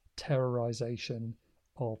terrorization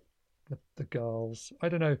of the girls, I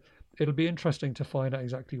don't know, it'll be interesting to find out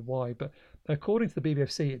exactly why, but according to the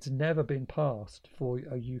BBFC it's never been passed for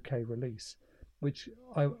a UK release, which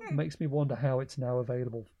makes me wonder how it's now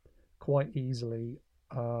available quite easily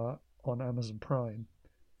on Amazon Prime.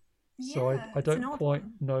 So I don't quite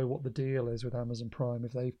know what the deal is with Amazon Prime,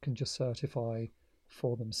 if they can just certify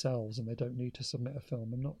for themselves and they don't need to submit a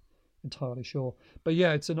film. I'm not entirely sure, but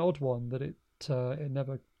yeah, it's an odd one that it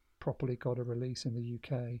never properly got a release in the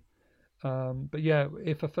UK. But yeah,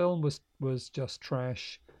 if a film was just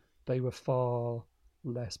trash, they were far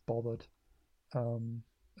less bothered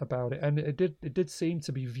about it, and it did seem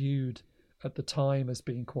to be viewed at the time as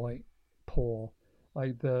being quite poor.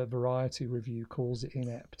 Like the Variety review calls it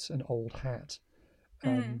inept, an old hat,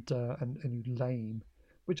 and lame,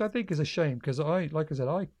 which I think is a shame, because I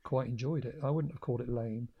quite enjoyed it. I wouldn't have called it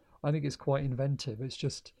lame. I think it's quite inventive. It's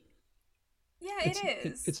just... Yeah, it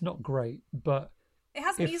is. It's not great, but... It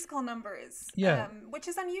has musical numbers, which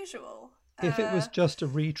is unusual. If it was just a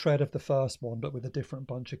retread of the first one, but with a different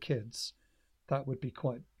bunch of kids, that would be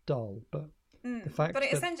quite dull. But the fact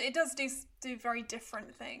essentially it does do very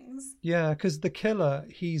different things. Yeah, because the killer,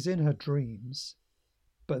 he's in her dreams,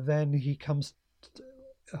 but then he comes...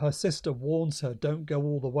 her sister warns her, don't go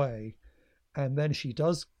all the way, and then she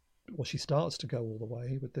does... Well, she starts to go all the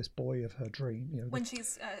way with this boy of her dream. When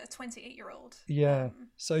she's a 28-year-old. Yeah.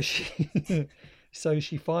 So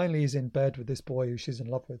she finally is in bed with this boy who she's in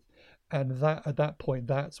love with, and that at that point,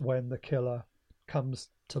 that's when the killer comes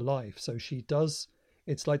to life. So she does.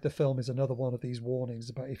 It's like the film is another one of these warnings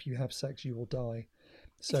about if you have sex, you will die.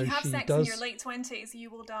 So if you have sex in your late 20s,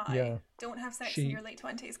 you will die. Yeah. Don't have sex in your late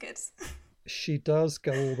 20s, kids. She does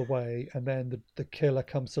go all the way, and then the killer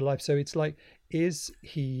comes to life. So it's like, is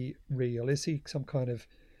he real? Is he some kind of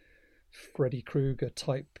Freddy Krueger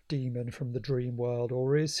type demon from the dream world,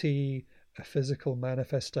 or is he a physical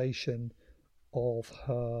manifestation of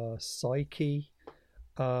her psyche?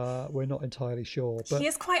 We're not entirely sure. But he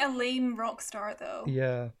is quite a lame rock star, though.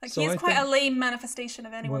 Yeah. He is quite a lame manifestation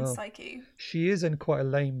of anyone's psyche. She is in quite a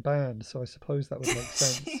lame band, so I suppose that would make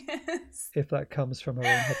sense. If that comes from her own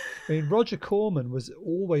head. I mean, Roger Corman was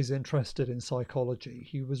always interested in psychology.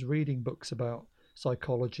 He was reading books about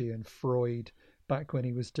psychology and Freud back when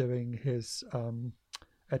he was doing his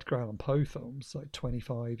Edgar Allan Poe films, like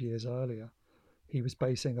 25 years earlier. he was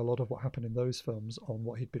basing a lot of what happened in those films on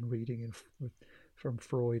what he'd been reading from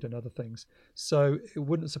Freud and other things. So it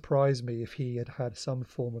wouldn't surprise me if he had had some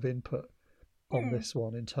form of input on this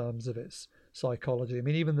one in terms of its psychology. I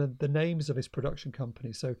mean, even the names of his production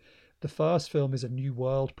company. So the first film is a New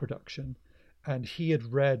World production, and he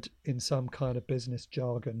had read in some kind of business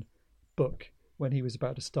jargon book when he was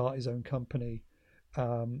about to start his own company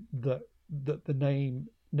that the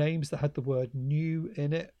names that had the word new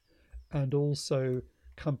in it, and also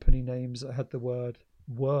company names that had the word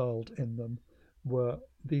world in them, were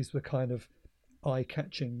kind of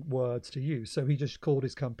eye-catching words to use. So he just called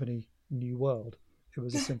his company New World. It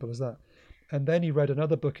was as simple as that. And then he read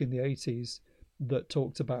another book in the 80s that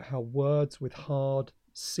talked about how words with hard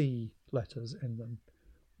C letters in them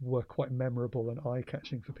were quite memorable and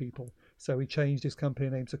eye-catching for people. So he changed his company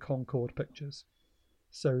name to Concord Pictures.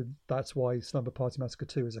 So that's why Slumber Party Massacre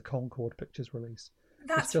 2 is a Concord Pictures release.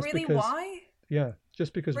 That's really why? Yeah,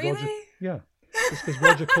 just because really? Just because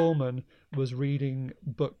Roger Corman was reading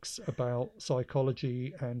books about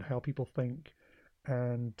psychology and how people think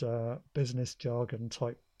and business jargon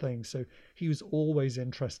type things. So he was always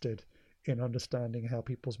interested in understanding how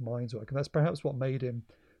people's minds work. And that's perhaps what made him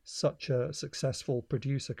such a successful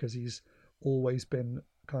producer, because he's always been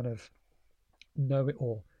kind of knowing,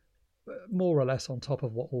 or more or less on top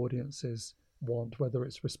of what audiences want, whether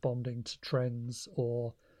it's responding to trends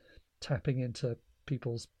or tapping into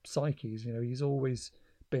people's psyches. You know, he's always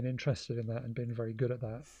been interested in that and been very good at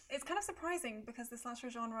that. It's kind of surprising because the slasher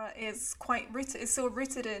genre is so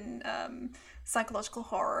rooted in psychological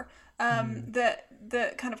horror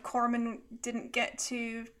that kind of Corman didn't get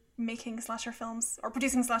to making slasher films or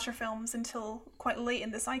producing slasher films until quite late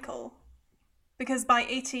in the cycle, because by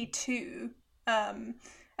 82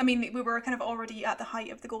 I mean, we were kind of already at the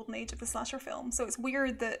height of the golden age of the slasher film, so it's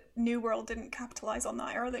weird that New World didn't capitalize on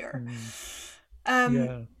that earlier.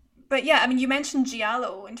 But yeah, I mean, you mentioned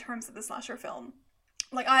giallo in terms of the slasher film.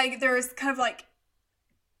 Like, there's kind of like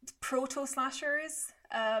proto slashers.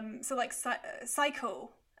 So like Psycho,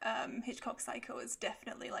 Hitchcock's Psycho is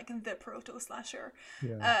definitely like the proto slasher.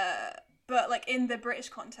 But like in the British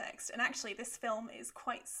context, and actually this film is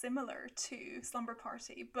quite similar to Slumber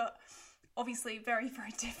Party, but obviously very,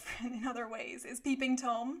 very different in other ways, is Peeping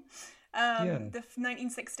Tom, the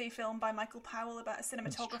 1960 film by Michael Powell about a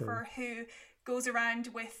cinematographer who goes around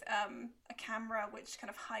with a camera which kind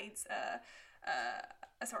of hides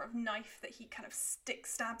a sort of knife that he kind of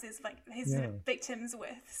stabs his victims with.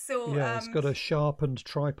 So it's got a sharpened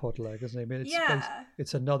tripod leg, isn't it? I mean,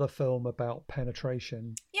 it's another film about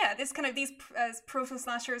penetration. Yeah, this kind of these proto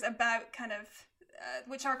slashers about kind of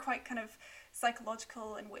which are quite kind of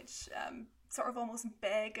psychological, and which sort of almost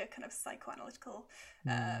beg a kind of psychoanalytical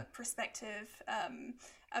perspective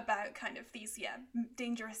about kind of these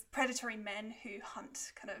dangerous predatory men who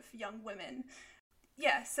hunt kind of young women.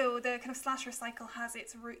 Yeah, so the kind of slasher cycle has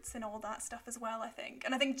its roots in all that stuff as well, I think.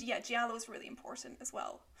 And I think, giallo is really important as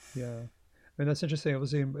well. Yeah. I mean, that's interesting.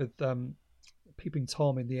 Obviously, with Peeping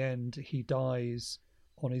Tom, in the end, he dies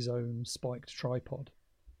on his own spiked tripod.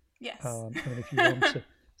 Yes. And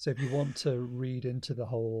if you want to read into the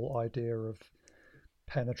whole idea of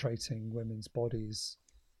penetrating women's bodies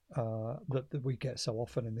that we get so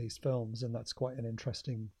often in these films, and that's quite an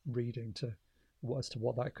interesting reading as to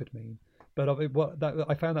what that could mean. But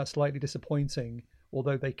I found that slightly disappointing,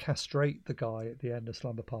 although they castrate the guy at the end of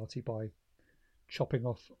Slumber Party by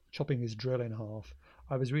chopping his drill in half.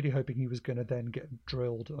 I was really hoping he was going to then get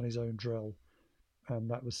drilled on his own drill, and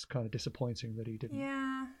that was kind of disappointing that he didn't.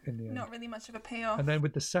 Yeah, in the end. Not really much of a payoff. And then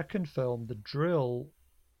with the second film, the drill,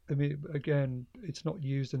 I mean, again, it's not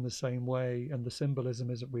used in the same way, and the symbolism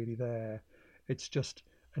isn't really there. It's just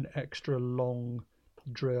an extra long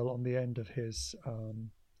drill on the end of his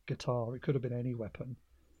guitar. It could have been any weapon.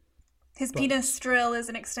 His penis drill is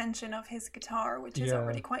an extension of his guitar, which is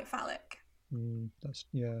already quite phallic. But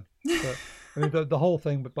I mean, the whole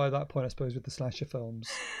thing, but by that point, I suppose, with the slasher films,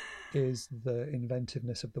 is the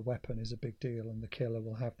inventiveness of the weapon is a big deal, and the killer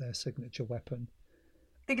will have their signature weapon.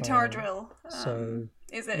 The guitar drill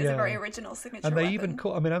is a very original signature weapon. And they even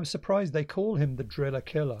call, I mean, I'm surprised they call him the Driller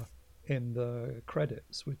Killer in the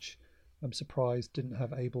credits, which I'm surprised didn't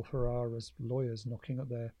have Abel Ferrara's lawyers knocking at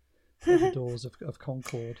the doors of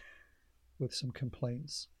Concord with some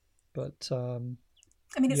complaints. But I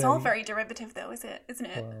mean, it's all very derivative, though, isn't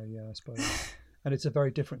it? Well, yeah, I suppose. And it's a very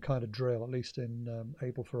different kind of drill, at least in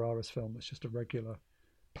Abel Ferrara's film. It's just a regular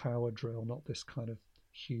power drill, not this kind of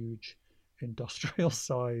huge industrial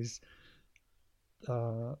size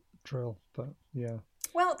drill. But yeah.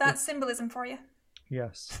 Well, that's symbolism for you.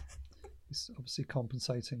 Yes. It's obviously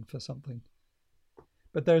compensating for something.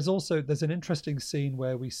 But there's an interesting scene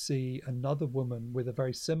where we see another woman with a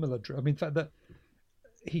very similar drill. I mean, in fact, that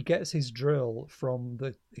he gets his drill from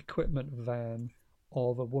the equipment van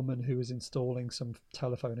of a woman who was installing some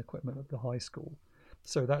telephone equipment at the high school.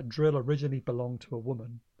 So that drill originally belonged to a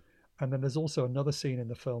woman. And then there's also another scene in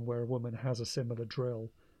the film where a woman has a similar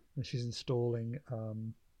drill, and she's installing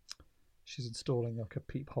like a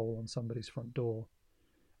peephole on somebody's front door.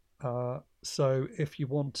 So if you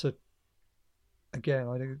want to, again,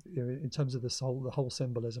 I think, you know, in terms of the whole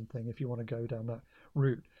symbolism thing, if you want to go down that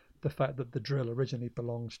route, the fact that the drill originally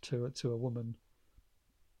belonged to a woman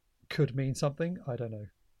could mean something. I don't know.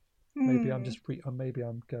 Maybe I'm just maybe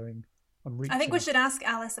I'm reaching. I think we should ask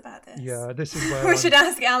Alice about this. Yeah, this is where we should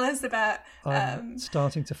ask Alice about. I'm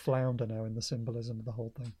starting to flounder now in the symbolism of the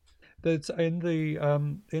whole thing. There's in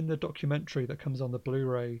the documentary that comes on the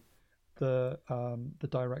Blu-ray, the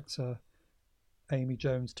director Amy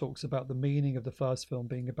Jones talks about the meaning of the first film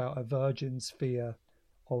being about a virgin's fear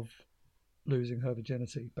of losing her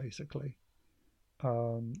virginity, basically.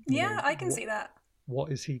 I can see that.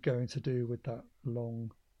 What is he going to do with that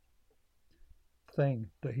long thing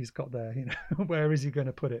that he's got there? You know, where is he going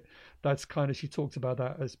to put it? That's kind of, she talked about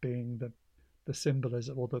that as being the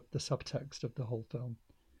symbolism or the subtext of the whole film,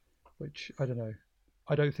 which I don't know.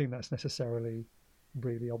 I don't think that's necessarily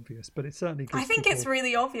really obvious, but it certainly gives I think people... it's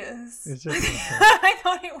really obvious. Is it? I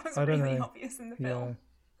thought it was really obvious in the film.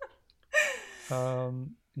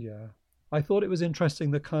 Yeah. I thought it was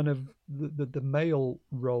interesting, the kind of the male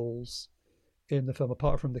roles in the film.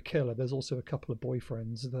 Apart from the killer, there's also a couple of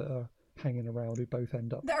boyfriends that are hanging around who both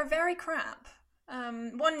end up... That are very crap.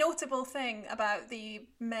 One notable thing about the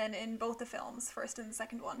men in both the films, first and the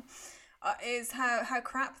second one, is how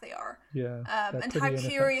crap they are. Yeah. And how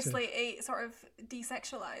curiously sort of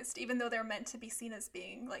desexualized, even though they're meant to be seen as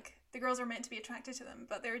being, like, the girls are meant to be attracted to them,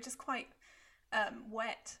 but they're just quite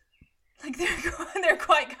wet. Like, they're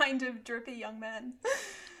quite kind of drippy young men.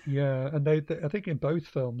 Yeah, and they I think in both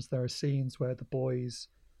films there are scenes where the boys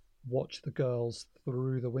watch the girls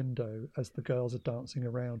through the window as the girls are dancing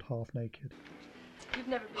around half naked. You've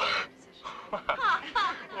never been in that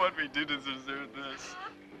position. What we did is deserve this.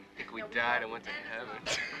 I think we died and went to heaven.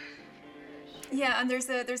 Yeah, and there's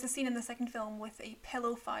a scene in the second film with a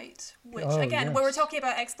pillow fight, which where we're talking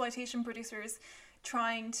about exploitation producers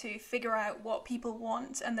trying to figure out what people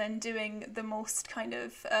want and then doing the most kind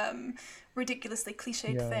of ridiculously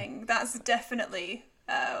cliched thing. That's definitely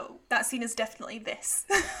that scene is definitely this.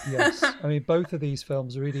 Yes, I mean, both of these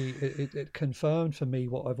films really it confirmed for me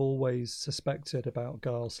what I've always suspected about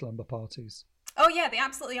girl slumber parties. Oh yeah, they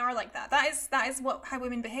absolutely are like that. That is how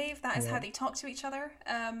women behave. That is how they talk to each other.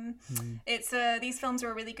 It's these films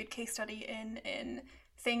are a really good case study in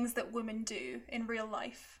things that women do in real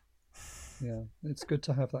life. Yeah, it's good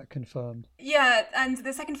to have that confirmed. Yeah, and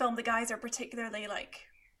the second film, the guys are particularly like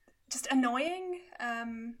just annoying.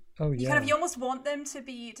 You almost want them to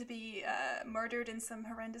be murdered in some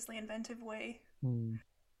horrendously inventive way.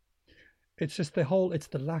 It's just it's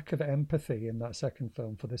the lack of empathy in that second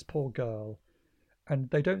film for this poor girl. And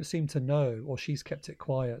they don't seem to know, or she's kept it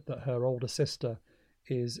quiet, that her older sister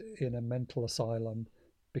is in a mental asylum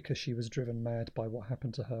because she was driven mad by what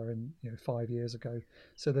happened to her 5 years ago.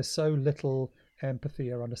 So there's so little empathy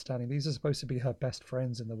or understanding. These are supposed to be her best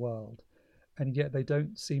friends in the world, and yet they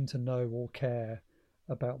don't seem to know or care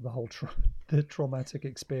about the whole the traumatic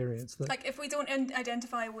experience. Like, if we don't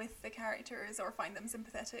identify with the characters or find them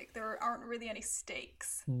sympathetic, there aren't really any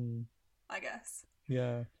stakes, I guess.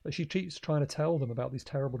 Yeah, but she keeps trying to tell them about these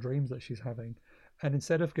terrible dreams that she's having. And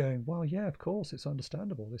instead of going, well, yeah, of course, it's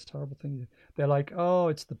understandable, this terrible thing, they're like, oh,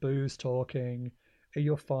 it's the booze talking.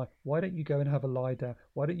 You're fine. Why don't you go and have a lie down?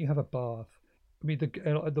 Why don't you have a bath? I mean,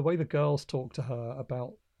 the way the girls talk to her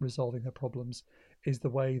about resolving her problems is the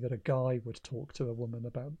way that a guy would talk to a woman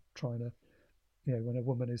about trying to, when a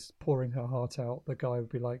woman is pouring her heart out, the guy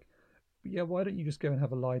would be like, yeah, why don't you just go and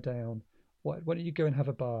have a lie down? Why don't you go and have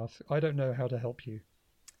a bath? I don't know how to help you.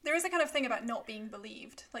 There is a kind of thing about not being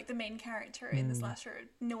believed, like the main character in the slasher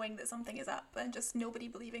knowing that something is up and just nobody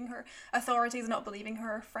believing her, authorities not believing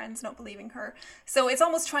her, friends not believing her. So it's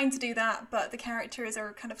almost trying to do that, but the characters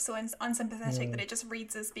are kind of so unsympathetic that it just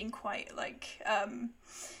reads as being quite like,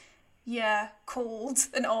 cold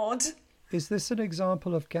and odd. Is this an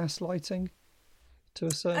example of gaslighting? To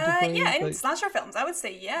a certain degree? Yeah, in slasher films, I would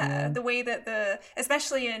say, yeah. The way that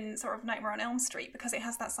especially in sort of Nightmare on Elm Street, because it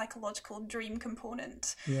has that psychological dream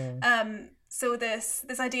component. Yeah. So this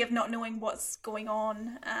idea of not knowing what's going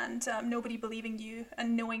on and nobody believing you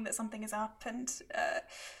and knowing that something is up and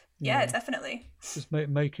definitely. Just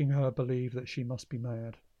making her believe that she must be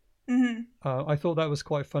mad. I thought that was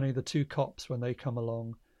quite funny. The two cops when they come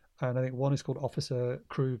along, and I think one is called Officer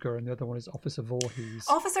Kruger and the other one is Officer Voorhees.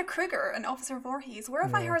 Officer Kruger and Officer Voorhees. Where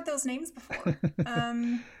have I heard those names before?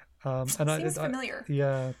 Seems familiar.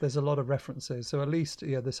 Yeah, there's a lot of references. So at least,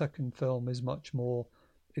 the second film is much more.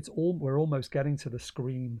 We're almost getting to the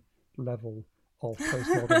Scream level of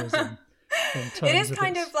postmodernism. It is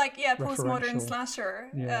kind of like postmodern slasher,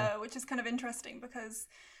 which is kind of interesting because,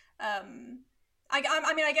 I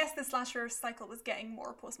guess the slasher cycle was getting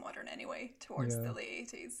more postmodern anyway towards the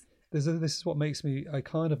late 80s. This is what makes me. I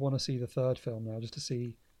kind of want to see the third film now, just to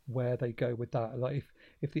see where they go with that. Like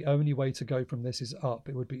if the only way to go from this is up,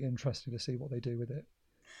 it would be interesting to see what they do with it.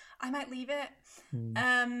 I might leave it.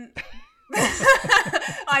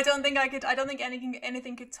 I don't think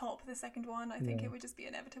anything could top the second one. I think it would just be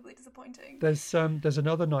inevitably disappointing. There's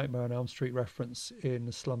another Nightmare on Elm Street reference in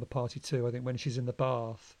Slumber Party 2, I think, when she's in the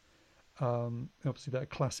bath. Obviously that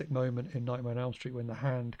classic moment in Nightmare on Elm Street when the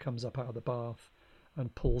hand comes up out of the bath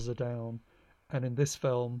and pulls her down. And in this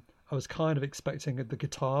film, I was kind of expecting the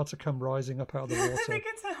guitar to come rising up out of the water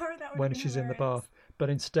when she's in the bath. But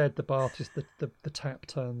instead, the bath is the tap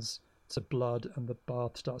turns to blood and the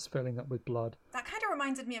bath starts filling up with blood. That kind of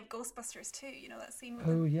reminded me of Ghostbusters too. You know, that scene with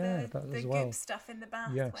the goop stuff in the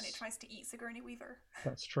bath when it tries to eat Sigourney Weaver.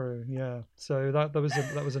 That's true. Yeah. So that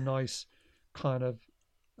was a nice kind of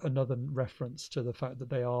another reference to the fact that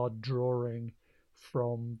they are drawing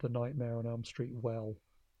from the Nightmare on Elm Street with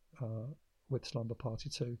Slumber Party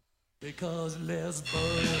 2. Because Les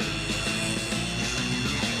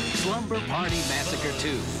Slumber Party Massacre 2.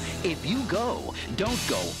 If you go, don't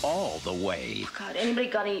go all the way. Oh God, anybody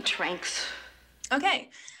got any tranks? Okay.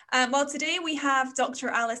 Well, today we have Dr.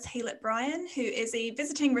 Alice Haylett-Bryan, who is a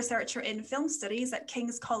visiting researcher in film studies at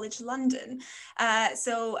King's College London.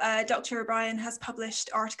 So Dr. Bryan has published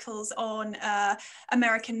articles on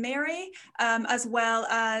American Mary, as well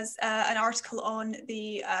as an article on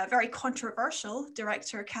the very controversial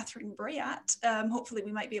director Catherine Breillat. Hopefully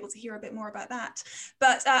we might be able to hear a bit more about that.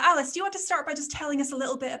 But Alice, do you want to start by just telling us a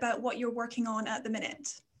little bit about what you're working on at the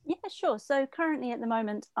minute? Yeah, sure. So currently at the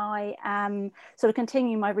moment, I am sort of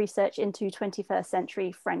continuing my research into 21st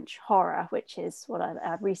century French horror, which is what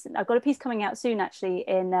I've got a piece coming out soon, actually,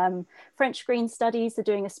 in French Screen Studies. They're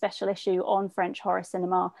doing a special issue on French horror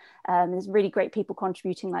cinema. There's really great people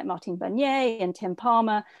contributing like Martine Bernier and Tim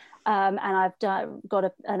Palmer. And I've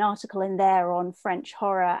got an article in there on French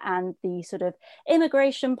horror and the sort of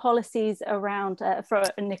immigration policies around for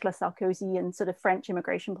Nicolas Sarkozy and sort of French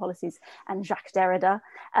immigration policies and Jacques Derrida.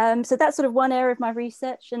 So that's sort of one area of my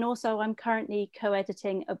research. And also I'm currently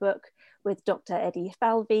co-editing a book with Dr. Eddie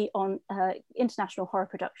Falvey on international horror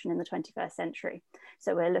production in the 21st century.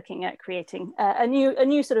 So we're looking at creating a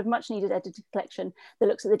new sort of much needed edited collection that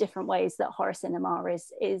looks at the different ways that horror cinema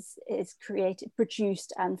is created,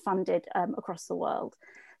 produced and funded across the world.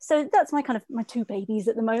 So that's my two babies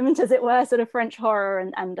at the moment, as it were, sort of French horror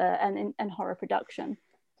and horror production.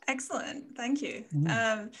 Excellent, thank you.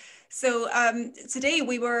 So today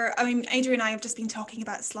Adrian and I have just been talking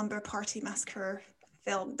about Slumber Party Massacre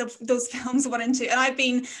film, those films 1 and 2, and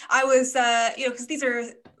I was because these are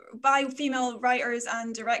by female writers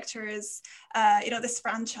and directors, this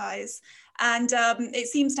franchise, and it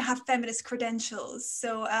seems to have feminist credentials.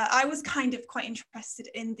 So I was kind of quite interested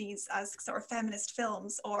in these as sort of feminist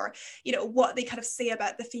films, or what they kind of say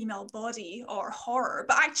about the female body or horror.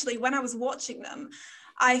 But actually, when I was watching them,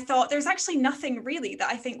 I thought there's actually nothing really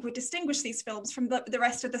that I think would distinguish these films from the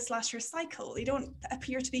rest of the slasher cycle. They don't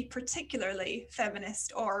appear to be particularly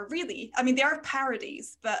feminist, or really, they are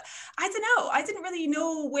parodies, but I don't know. I didn't really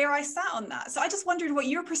know where I sat on that. So I just wondered what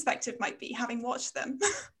your perspective might be, having watched them. Yeah,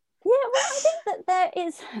 well, I think that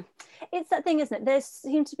it's that thing, isn't it? There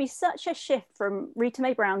seemed to be such a shift from Rita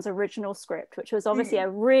Mae Brown's original script, which was obviously a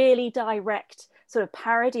really direct sort of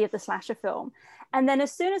parody of the slasher film. And then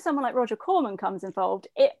as soon as someone like Roger Corman comes involved,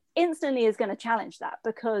 it instantly is going to challenge that,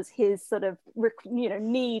 because his sort of,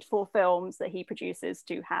 need for films that he produces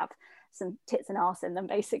to have some tits and arse in them,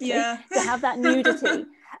 basically, to have that nudity.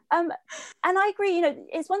 And I agree,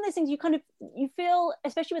 it's one of those things you feel,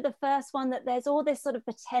 especially with the first one, that there's all this sort of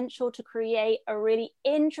potential to create a really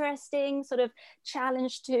interesting sort of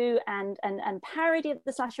challenge to and parody of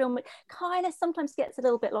the slasher film, which kind of sometimes gets a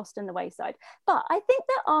little bit lost in the wayside. But I think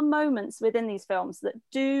there are moments within these films that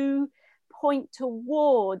do point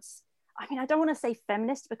towards, I don't want to say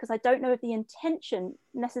feminist, because I don't know if the intention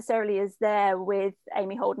necessarily is there with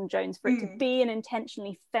Amy Holden-Jones for it to be an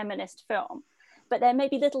intentionally feminist film. But there may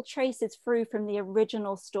be little traces through from the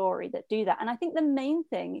original story that do that. And I think the main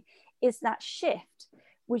thing is that shift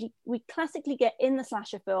we classically get in the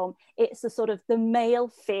slasher film, it's the sort of the male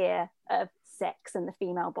fear of sex and the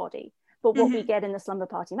female body. But what we get in the Slumber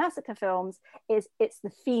Party Massacre films is it's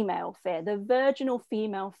the female fear, the virginal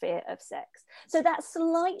female fear of sex. So that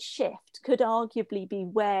slight shift could arguably be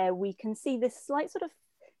where we can see this slight sort of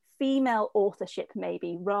female authorship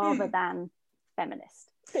maybe, rather than feminist.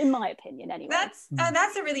 In my opinion, anyway.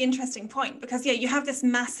 That's a really interesting point, because you have this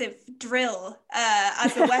massive drill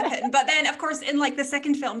as a weapon, but then of course in like the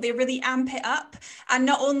second film they really amp it up, and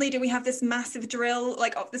not only do we have this massive drill,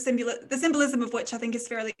 like the symbolism of which I think is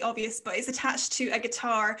fairly obvious, but it's attached to a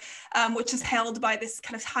guitar which is held by this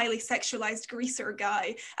kind of highly sexualized greaser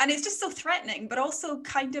guy, and it's just so threatening, but also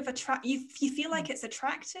kind of you feel like it's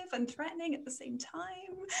attractive and threatening at the same time.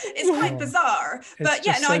 It's quite bizarre, but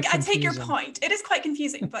I take your point. It is quite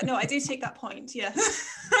confusing. But no, I do take that point. Yeah. And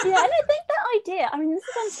I think that idea, I mean,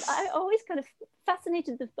 I always kind of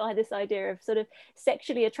fascinated by this idea of sort of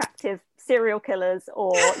sexually attractive serial killers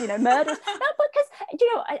or, murders. Because,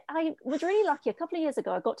 I was really lucky. A couple of years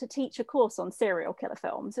ago, I got to teach a course on serial killer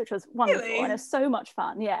films, which was wonderful. Really? And it was so much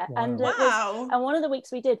fun. Yeah. Wow. And one of the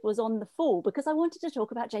weeks we did was on The Fall, because I wanted to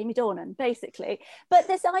talk about Jamie Dornan, basically. But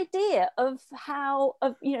this idea of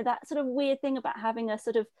that sort of weird thing about having a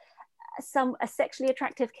sort of a sexually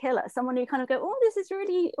attractive killer, someone who kind of go, oh, this is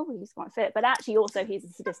really, oh, he's quite fit, but actually also he's a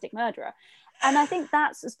sadistic murderer. And I think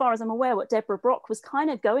that's, as far as I'm aware, what Deborah Brock was kind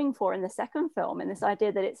of going for in the second film, in this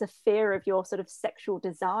idea that it's a fear of your sort of sexual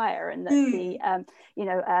desire, and that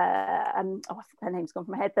her name's gone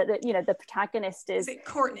from my head, but that, the protagonist is it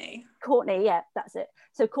Courtney? Courtney, yeah, that's it.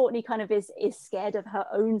 So Courtney kind of is scared of her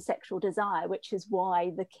own sexual desire, which is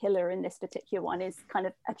why the killer in this particular one is kind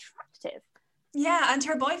of attractive. Yeah, and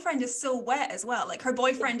her boyfriend is so wet as well. Like, her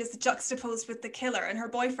boyfriend is juxtaposed with the killer, and her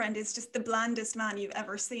boyfriend is just the blandest man you've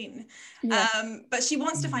ever seen. Yeah. But she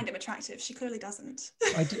wants to find him attractive. She clearly doesn't.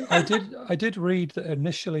 I did read that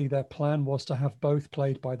initially their plan was to have both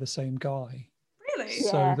played by the same guy. Really?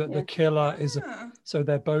 So that the killer so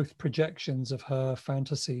they're both projections of her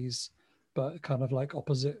fantasies, but kind of like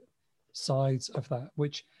opposite sides of that,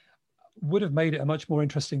 which would have made it a much more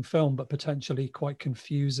interesting film, but potentially quite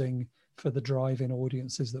confusing for the drive-in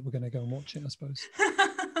audiences that were going to go and watch it, I suppose.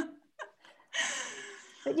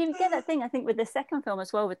 But you get that thing, I think, with the second film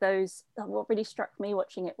as well, with those, what really struck me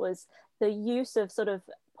watching it was the use of sort of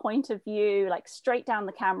point of view, like straight down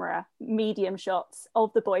the camera, medium shots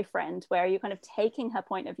of the boyfriend, where you're kind of taking her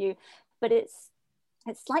point of view, but it's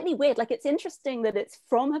slightly weird. Like, it's interesting that it's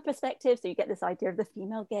from her perspective, so you get this idea of the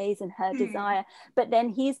female gaze and her desire, but then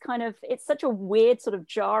he's kind of, it's such a weird sort of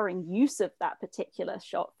jarring use of that particular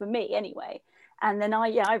shot for me anyway. And then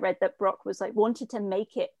I read that Brock was like, wanted to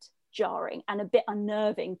make it jarring and a bit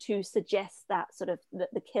unnerving to suggest that sort of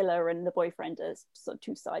the killer and the boyfriend are sort of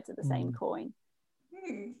two sides of the same coin.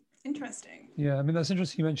 Interesting. Yeah, I mean, that's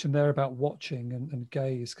interesting you mentioned there about watching and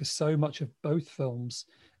gaze, because so much of both films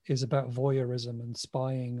is about voyeurism and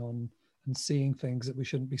spying on and seeing things that we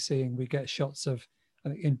shouldn't be seeing. We get shots of,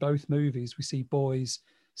 in both movies, we see boys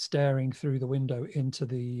staring through the window into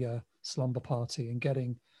the slumber party and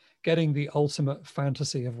getting the ultimate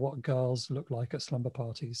fantasy of what girls look like at slumber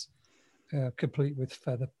parties, complete with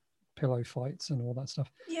feather pillow fights and all that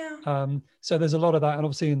stuff. Yeah. So there's a lot of that, and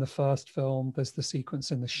obviously in the first film there's the sequence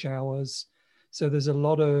in the showers. So there's a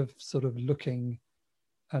lot of sort of looking,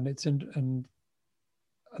 and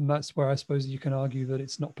and that's where I suppose you can argue that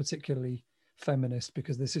it's not particularly feminist,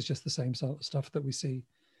 because this is just the same sort of stuff that we see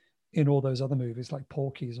in all those other movies, like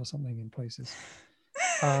Porky's or something in places.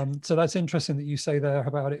 So that's interesting that you say there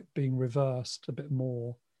about it being reversed a bit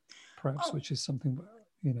more, perhaps, which is something,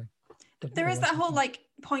 there is that whole like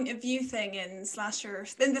point of view thing in the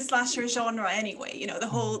slasher genre anyway,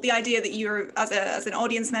 the idea that you're as an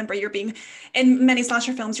audience member, you're being, in many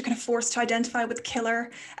slasher films, you're kind of forced to identify with the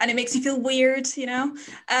killer, and it makes you feel weird,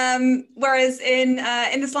 whereas in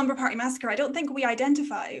the Slumber Party Massacre, I don't think we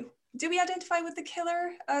identify. Do we identify with the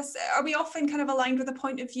killer? Are we often kind of aligned with the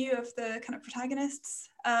point of view of the kind of protagonists?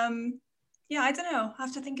 Yeah, I don't know. I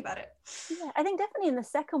have to think about it. Yeah, I think definitely in the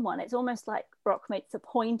second one, it's almost like Brock makes a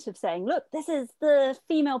point of saying, look, this is the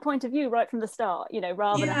female point of view right from the start,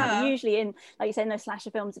 rather than having, usually in, like you say, in those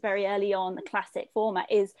slasher films very early on, the classic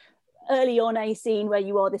format is early on a scene where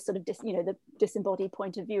you are this sort of, the disembodied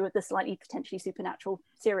point of view of the slightly potentially supernatural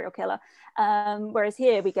serial killer. Whereas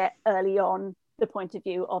here we get early on the point of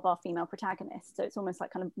view of our female protagonist, so it's almost like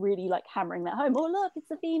kind of really like hammering that home. Oh, look, it's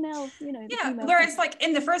a female, whereas like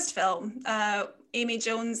in the first film, Amy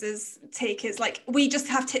Jones's take is like, we just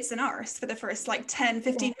have tits and arse for the first like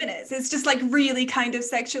 10-15 minutes. It's just like really kind of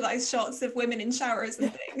sexualized shots of women in showers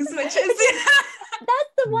and things, which is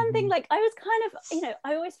that's the one thing like I was kind of, you know,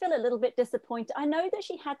 I always feel a little bit disappointed. I know that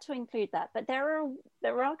she had to include that, but there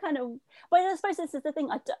are kind of, well, I suppose this is the thing.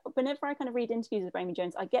 Whenever I kind of read interviews with Amy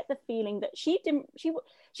Jones, I get the feeling that she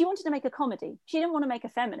wanted to make a comedy. She didn't want to make a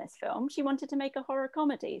feminist film. She wanted to make a horror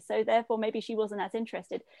comedy. So therefore, maybe she wasn't as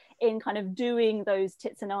interested in kind of doing those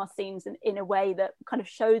tits and ass scenes in a way that kind of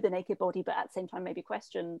show the naked body, but at the same time maybe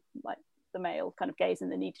question like the male kind of gaze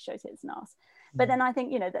and the need to show tits and ass. But then I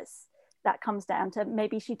think, you know, that comes down to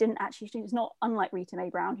maybe she's not unlike Rita Mae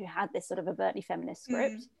Brown, who had this sort of overtly feminist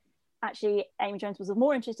script. Actually, Amy Jones was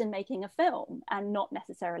more interested in making a film and not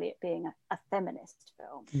necessarily it being a feminist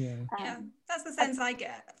film. Yeah, that's the sense I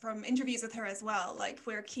get from interviews with her as well. Like,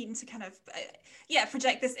 we're keen to kind of,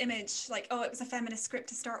 project this image like, oh, it was a feminist script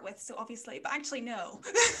to start with, so obviously, but actually, no.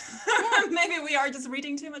 Maybe we are just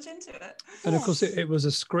reading too much into it. And of course, it was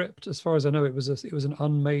a script, as far as I know, it was an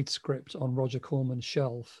unmade script on Roger Corman's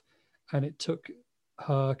shelf. And it took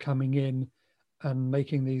her coming in and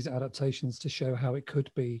making these adaptations to show how it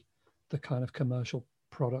could be the kind of commercial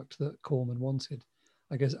product that Corman wanted.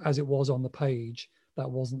 I guess as it was on the page,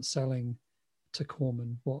 that wasn't selling to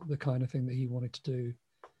Corman what the kind of thing that he wanted to do.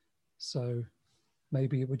 So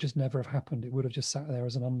maybe it would just never have happened. It would have just sat there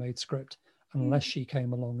as an unmade script unless she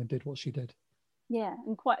came along and did what she did. Yeah,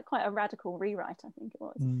 and quite a radical rewrite, I think it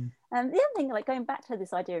was. The other thing, like going back to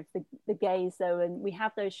this idea of the gaze, though, and we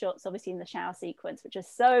have those shots obviously in the shower sequence, which are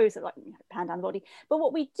so like, you know, pan down the body. But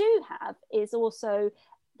what we do have is also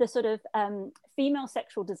the sort of female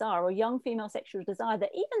sexual desire, or young female sexual desire,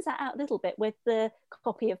 that evens that out a little bit with the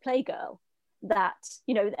copy of Playgirl. That,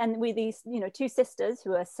 you know, and with these, you know, two sisters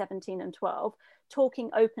who are 17 and 12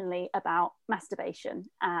 talking openly about masturbation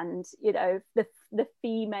and, you know, the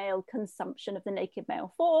female consumption of the naked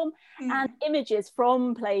male form, and images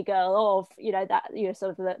from Playgirl of, you know, that, you know,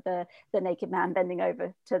 sort of the naked man bending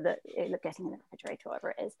over to getting in the refrigerator,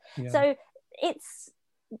 whatever it is. So it's,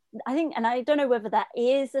 I think, and I don't know whether that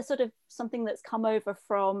is a sort of something that's come over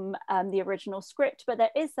from the original script, but there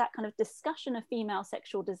is that kind of discussion of female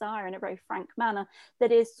sexual desire in a very frank manner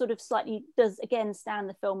that is sort of slightly, does again stand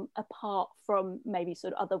the film apart from maybe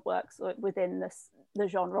sort of other works within the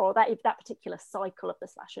genre, or that particular cycle of the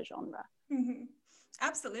slasher genre.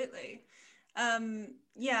 Absolutely.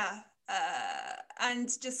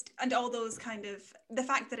 And all those kind of, the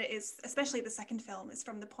fact that it is, especially the second film, is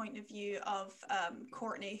from the point of view of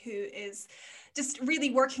Courtney, who is just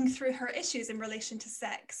really working through her issues in relation to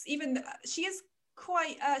sex. Even she is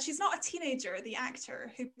quite, she's not a teenager, the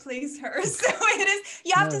actor who plays her. So it is,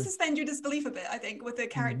 you have to suspend your disbelief a bit, I think, with the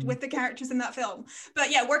characters in that film.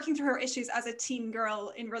 But yeah, working through her issues as a teen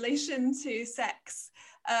girl in relation to sex,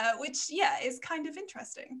 which is kind of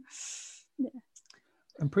interesting.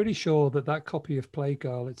 I'm pretty sure that copy of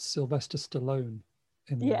Playgirl, it's Sylvester Stallone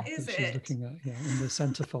in there Is that it? she's looking at, in the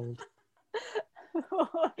centerfold.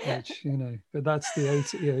 Which, you know, but that's the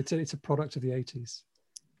 80s. It's a product of the 80s.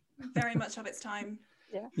 Very much of its time.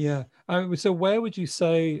 Yeah. So where would you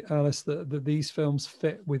say, Alice, that these films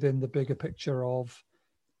fit within the bigger picture of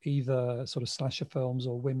either sort of slasher films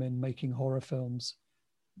or women making horror films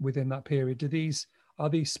within that period? Are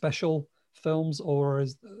these special films, or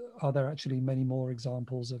are there actually many more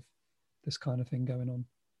examples of this kind of thing going on?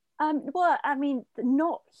 Well, I mean,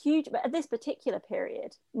 not huge, but at this particular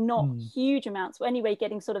period, not huge amounts. Anyway,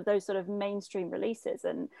 getting sort of those sort of mainstream releases.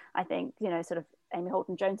 And I think, you know, sort of Amy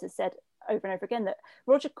Holden Jones has said over and over again that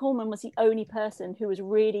Roger Corman was the only person who was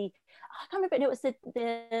really, I can't remember,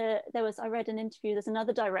 it was I read an interview, there's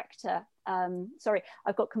another director, sorry,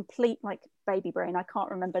 I've got complete like baby brain, I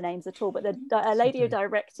can't remember names at all, but a lady who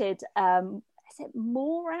directed is it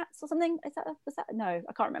Mallrats or something? Was that? No,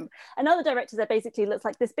 I can't remember. Another director that basically looks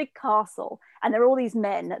like this big castle, and there are all these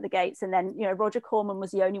men at the gates, and then, you know, Roger Corman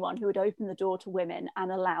was the only one who would open the door to women and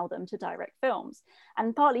allow them to direct films.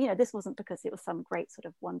 And partly, you know, this wasn't because it was some great sort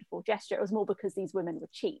of wonderful gesture. It was more because these women were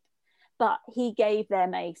cheap. But he gave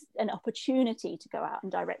them an opportunity to go out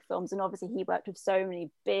and direct films. And obviously he worked with so many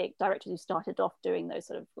big directors who started off doing those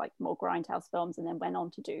sort of like more grindhouse films and then went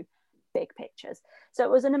on to do big pictures. So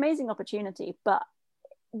it was an amazing opportunity, but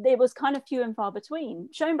it was kind of few and far between,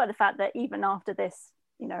 shown by the fact that even after this,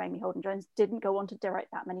 you know, Amy Holden Jones didn't go on to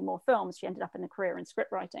direct that many more films. She ended up in a career in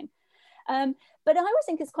script writing. But I always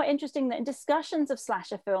think it's quite interesting that in discussions of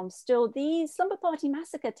slasher films, still the Slumber Party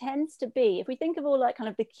Massacre tends to be, if we think of all like kind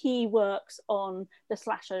of the key works on the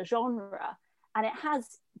slasher genre, and it has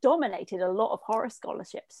dominated a lot of horror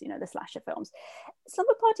scholarships, you know, the slasher films,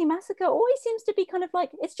 Slumber Party Massacre always seems to be kind of like,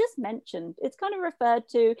 it's just mentioned, it's kind of referred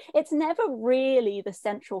to, it's never really the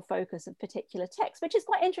central focus of particular text, which is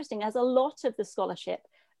quite interesting, as a lot of the scholarship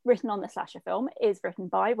written on the slasher film is written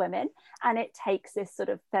by women, and it takes this sort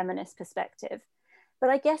of feminist perspective. But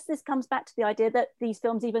I guess this comes back to the idea that these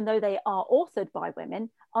films, even though they are authored by women,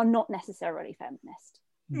 are not necessarily feminist.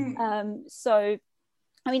 So,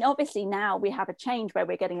 I mean, obviously now we have a change where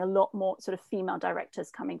we're getting a lot more sort of female directors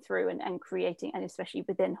coming through and creating, and especially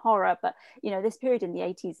within horror. But, you know, this period in the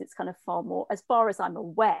 80s, it's kind of far more, as far as I'm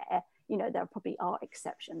aware, you know, there probably are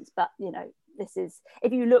exceptions, but, you know, this is,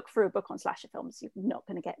 if you look through a book on slasher films, you're not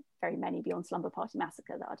going to get very many beyond Slumber Party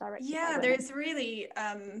Massacre that are directed by women. There's really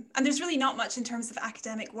and there's really not much in terms of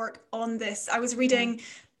academic work on this. I was reading,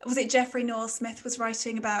 was it Jeffrey Noel Smith was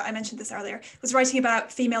writing about, I mentioned this earlier, was writing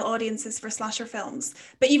about female audiences for slasher films,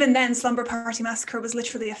 but even then Slumber Party Massacre was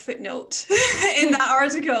literally a footnote in that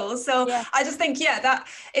article. So I just think that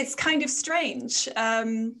it's kind of strange. I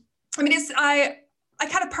mean, I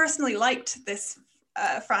kind of personally liked this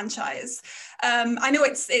franchise. I know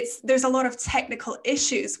there's a lot of technical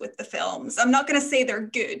issues with the films. I'm not going to say they're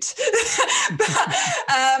good,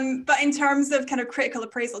 but in terms of kind of critical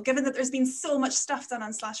appraisal, given that there's been so much stuff done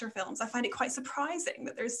on slasher films, I find it quite surprising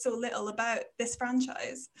that there's so little about this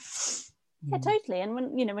franchise. Yeah, totally. And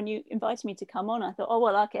when you invited me to come on, I thought, oh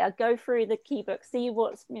well, okay, I'll go through the key books, see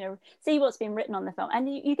what's been written on the film, and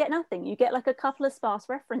you get nothing. You get like a couple of sparse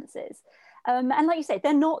references, and like you say,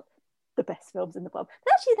 they're not the best films in the world,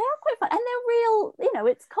 but actually they are quite fun, and they're real, you know,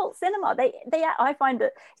 it's cult cinema. I find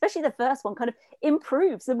that especially the first one kind of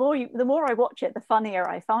improves the more I watch it, the funnier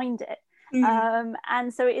I find it.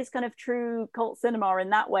 And so it is kind of true cult cinema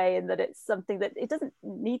in that way, in that it's something that it doesn't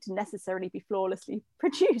need to necessarily be flawlessly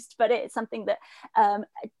produced, but it's something that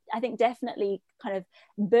I think definitely kind of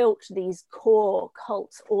built these core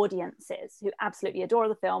cult audiences who absolutely adore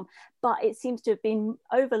the film, but it seems to have been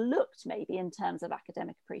overlooked maybe in terms of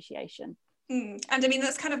academic appreciation. And I mean,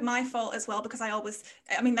 that's kind of my fault as well, because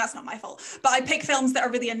that's not my fault, but I pick films that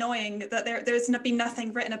are really annoying, that there's been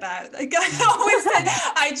nothing written about. Like I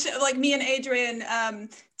always say, like me and Adrian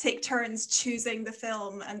take turns choosing the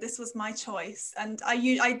film, and this was my choice. And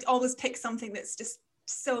I always pick something that's just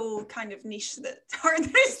so kind of niche that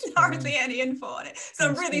there's hardly any info on it. So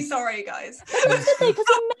I'm really sorry, guys. Because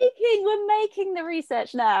we're making the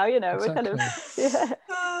research now, you know. Exactly. We're kind of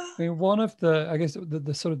I mean, one of the, I guess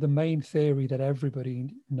the sort of the main theory that everybody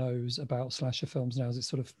knows about slasher films now, is it's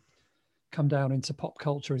sort of come down into pop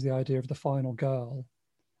culture, is the idea of the final girl.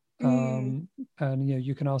 And you know,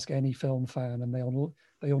 you can ask any film fan and they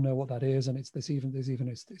all know what that is, and it's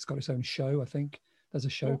got its own show. I think there's a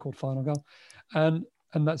show called Final Girl,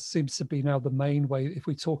 and that seems to be now the main way. If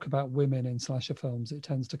we talk about women in slasher films, it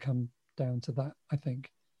tends to come down to that, I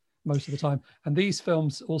think, most of the time. And these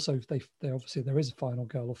films also, they obviously, there is a final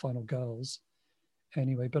girl or final girls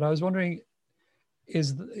anyway. But I was wondering,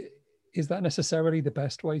 is that necessarily the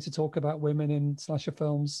best way to talk about women in slasher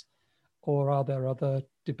films, or are there other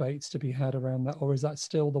debates to be had around that, or is that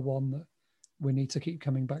still the one that we need to keep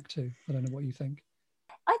coming back to? I don't know what you think.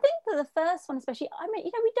 I think that the first one especially, I mean,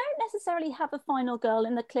 you know, we don't necessarily have a final girl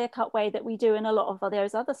in the clear-cut way that we do in a lot of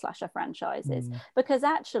those other slasher franchises, because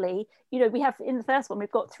actually, you know, we have, in the first one,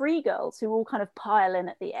 we've got 3 girls who all kind of pile in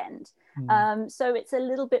at the end. So it's a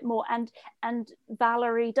little bit more, and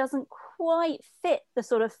Valerie doesn't quite fit the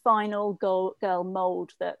sort of final girl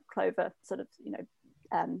mold that Clover sort of, you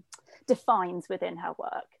know, defines within her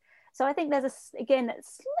work. So I think there's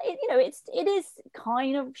it is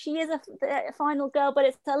kind of, she is a final girl, but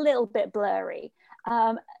it's a little bit blurry.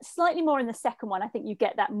 Slightly more in the second one, I think you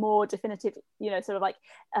get that more definitive, you know, sort of like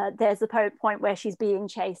there's the point where she's being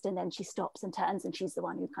chased and then she stops and turns and she's the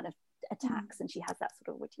one who kind of attacks, and she has that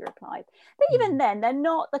sort of witty reply. But even then, they're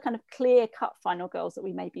not the kind of clear-cut final girls that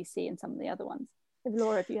we maybe see in some of the other ones.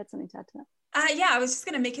 Laura, if you had something to add to that. I was just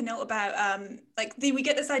going to make a note about we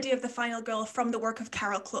get this idea of the final girl from the work of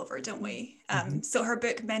Carol Clover, don't we? So her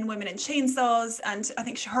book Men, Women and Chainsaws, and I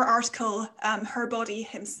think her article Her Body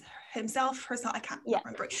Himself, herself, I can't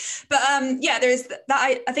remember. But there's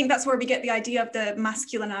that. I think that's where we get the idea of the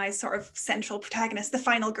masculinized sort of central protagonist, the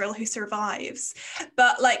final girl who survives.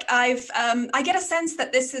 But like I get a sense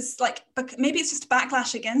that this is like, maybe it's just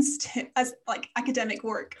backlash against as like academic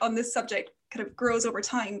work on this subject kind of grows over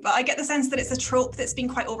time, but I get the sense that it's a trope that's been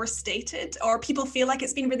quite overstated, or people feel like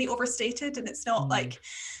it's been really overstated, and it's not like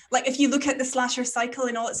if you look at the slasher cycle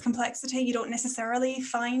in all its complexity, you don't necessarily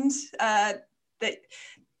find that,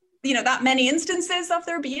 you know, that many instances of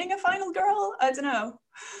there being a final girl. I don't know.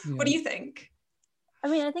 What do you think? I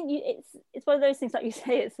mean, I think it's one of those things, like you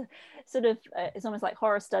say, it's sort of it's almost like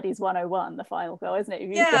horror studies 101, the final girl, isn't it?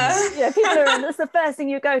 People are, that's the first thing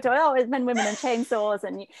you go to. Oh, it's men, women, and chainsaws,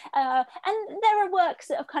 and there are works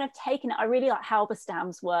that have kind of taken it. I really like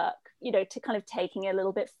Halberstam's work, to kind of taking it a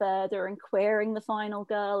little bit further and queering the final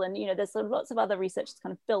girl, and there's lots of other research that's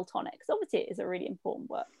kind of built on it, because obviously it is a really important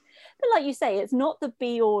work. But like you say, it's not the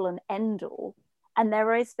be all and end all. And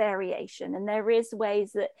there is variation, and there is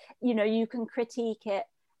ways that, you can critique it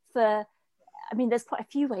there's quite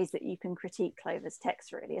a few ways that you can critique Clover's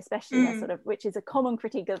text, really, especially which is a common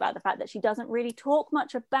critique about the fact that she doesn't really talk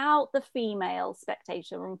much about the female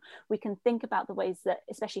spectator. And we can think about the ways that,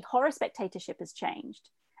 especially horror spectatorship, has changed.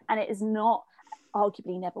 And it is not,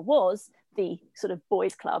 arguably never was, the sort of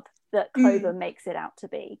boys' club that Clover makes it out to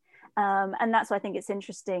be. And that's why I think it's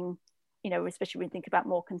interesting, especially when we think about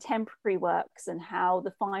more contemporary works and how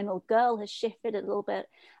the final girl has shifted a little bit.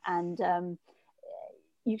 And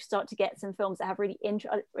you start to get some films that have really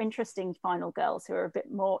interesting final girls who are a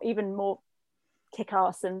bit more, even more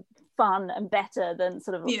kick-ass and fun and better than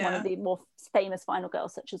sort of one of the more famous final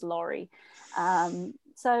girls, such as Laurie. I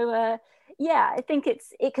think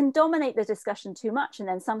it can dominate the discussion too much, and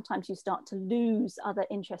then sometimes you start to lose other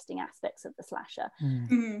interesting aspects of the slasher.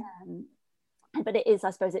 But it is,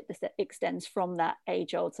 I suppose, it extends from that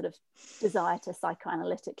age-old sort of desire to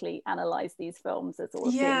psychoanalytically analyze these films as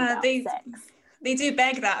all being about sex. They do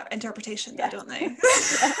beg that interpretation, though, don't they?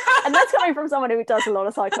 And that's coming from someone who does a lot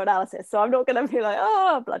of psychoanalysis, so I'm not going to be like,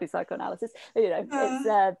 oh, bloody psychoanalysis.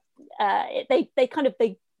 It's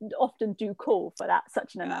they often do call for that,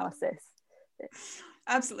 such an analysis.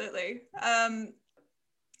 Absolutely.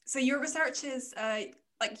 So your research is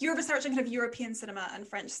you're researching kind of European cinema and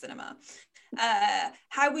French cinema.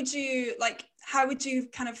 How would you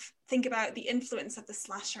kind of think about the influence of the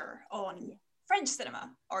slasher on French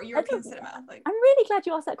cinema or European cinema? I'm really glad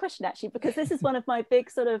you asked that question, actually, because this is one of my big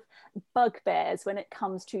sort of bugbears when it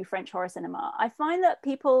comes to French horror cinema. I find that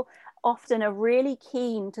people often are really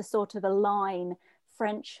keen to sort of align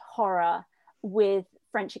French horror with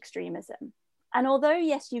French extremism. And although,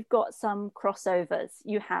 yes, you've got some crossovers,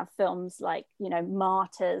 you have films like,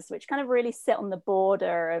 Martyrs, which kind of really sit on the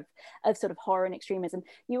border of sort of horror and extremism.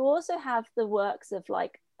 You also have the works of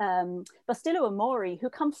like Bustillo and Mori, who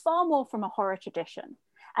come far more from a horror tradition.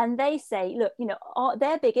 And they say, look,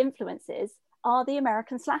 their big influences are the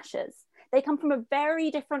American slashers. They come from a very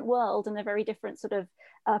different world and a very different sort of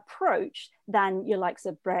approach than your likes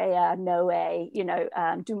of Breyer, Noé,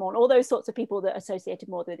 Dumont, all those sorts of people that are associated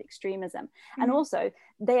more with extremism. And also,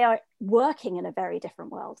 they are working in a very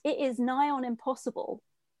different world. It is nigh on impossible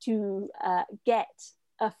to get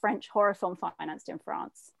a French horror film financed in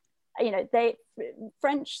France.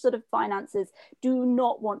 French sort of finances do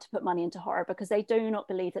not want to put money into horror because they do not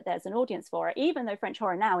believe that there's an audience for it, even though French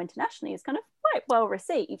horror now internationally is kind of quite well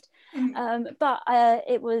received. But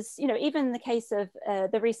it was, even in the case of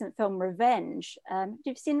the recent film Revenge.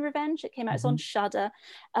 You've seen Revenge? It came out, it's on Shudder.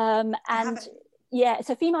 It's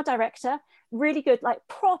a female director, really good, like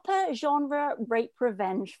proper genre rape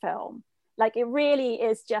revenge film. Like it really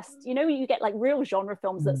is just, you get like real genre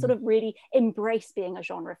films that sort of really embrace being a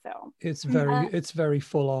genre film. It's very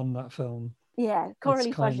full on, that film. Yeah,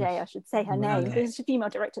 Coralie Faget, I should say her name. It's a female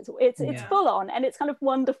director. It's full on, and it's kind of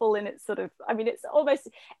wonderful in its sort of, it's almost,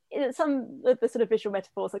 some of the sort of visual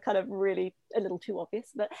metaphors are kind of really a little too obvious,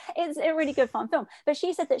 but it's a really good fun film. But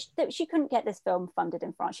she said that she couldn't get this film funded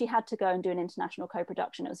in France. She had to go and do an international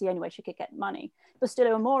co-production. It was the only way she could get money.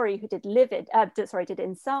 Bustillo and Mori, who did did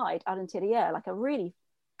Inside, Art Intérieur, like a really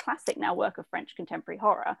classic now work of French contemporary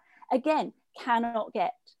horror, again, cannot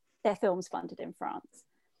get their films funded in France.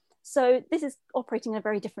 So this is operating in a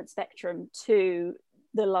very different spectrum to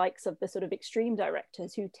the likes of the sort of extreme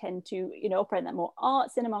directors who tend to, operate in that more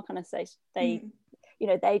art cinema kind of space. They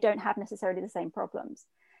don't have necessarily the same problems.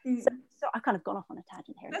 So I've kind of gone off on a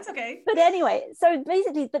tangent here. That's okay. But anyway, so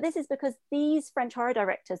basically, but this is because these French horror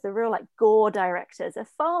directors, the real like gore directors, are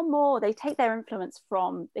far more, they take their influence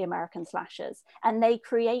from the American slashers and they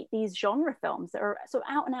create these genre films that are sort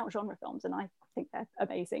of out and out genre films. And I think they're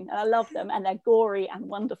amazing and I love them and they're gory and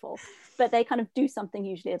wonderful, but they kind of do something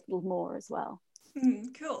usually a little more as well.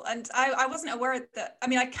 Cool. And I wasn't aware that, I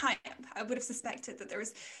would have suspected that there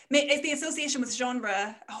was, it's the association with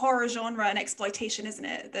horror genre and exploitation, isn't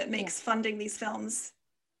it, that makes funding these films,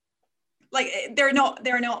 like they're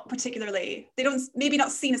not particularly, maybe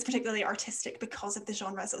not seen as particularly artistic because of the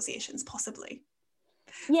genre associations, possibly.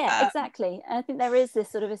 Yeah, exactly. And I think there is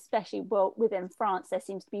this sort of, especially within France, there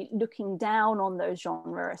seems to be looking down on those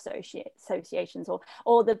genre associations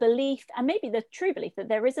or the belief, and maybe the true belief, that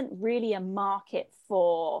there isn't really a market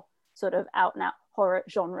for sort of out and out horror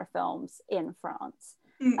genre films in France.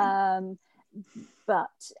 Mm.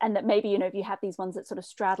 And that maybe, you know, if you have these ones that sort of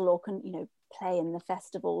straddle or can, you know, play in the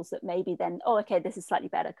festivals, that maybe then, oh, okay, this is slightly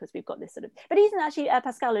better because we've got this sort of, but he's actually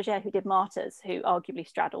Pascal Laugier, who did Martyrs, who arguably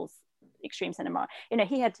straddles extreme cinema. You know,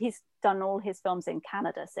 he's done all his films in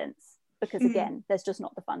Canada since, because again, there's just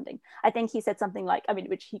not the funding. I think he said something like, I mean,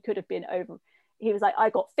 which he could have been over, he was like, I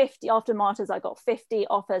got 50 after Martyrs, I got 50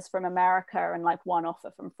 offers from America and like 1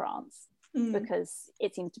 offer from France, because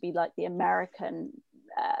it seems to be like the American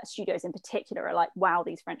studios in particular are like, wow,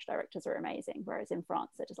 these French directors are amazing, whereas in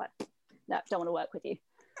France they're just like, no, don't want to work with you.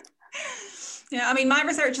 Yeah, I mean, my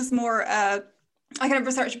research is more I kind of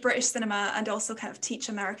research British cinema and also kind of teach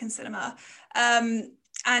American cinema,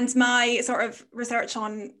 and my sort of research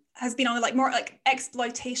has been on like more like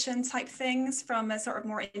exploitation type things from a sort of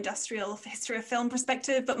more industrial history of film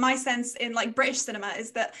perspective. But my sense in like British cinema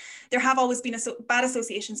is that there have always been bad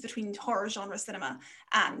associations between horror genre cinema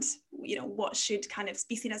and, you know, what should kind of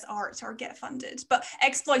be seen as art or get funded. But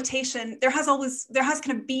exploitation, there has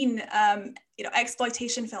kind of been you know,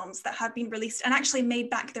 exploitation films that have been released and actually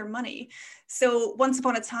made back their money. So once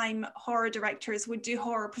upon a time, horror directors would do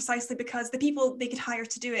horror precisely because the people they could hire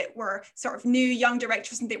to do it were sort of new young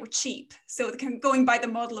directors and they were cheap. So kind of going by the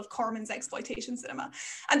model of Corman's exploitation cinema,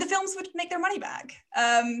 and the films would make their money back.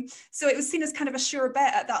 So it was seen as kind of a sure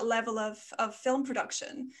bet at that level of film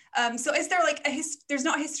production. So is there like there's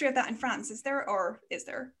not a history of that in France, is there, or is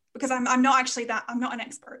there? Because I'm not an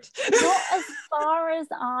expert. Not as far as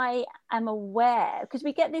I am aware, because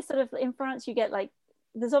we get this sort of, in France you get like,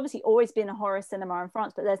 there's obviously always been a horror cinema in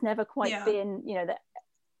France, but there's never quite been, you know, that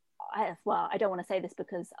I don't want to say this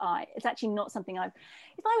because it's actually not something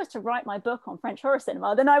if I was to write my book on French horror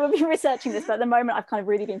cinema, then I would be researching this, but at the moment I've kind of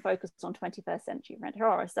really been focused on 21st century French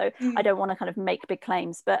horror, so I don't want to kind of make big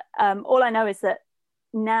claims, but all I know is that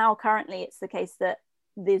now currently it's the case that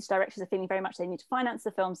these directors are feeling very much they need to finance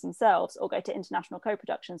the films themselves or go to international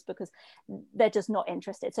co-productions because they're just not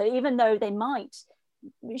interested. So even though they might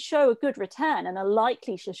show a good return and are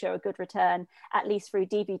likely to show a good return, at least through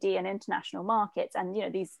DVD and international markets, and you know,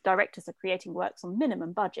 these directors are creating works on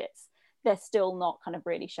minimum budgets, they're still not kind of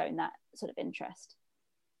really showing that sort of interest.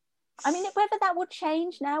 I mean, whether that will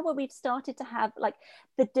change now where we've started to have like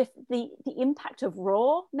the impact of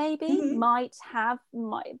Raw maybe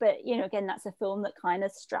but you know, again, that's a film that kind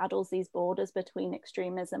of straddles these borders between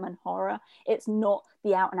extremism and horror. It's not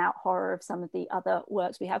the out and out horror of some of the other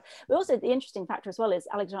works we have. But also the interesting factor as well is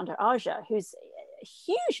Alexandre Aja, who's a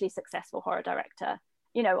hugely successful horror director,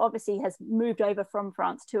 you know, obviously has moved over from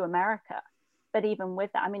France to America. But even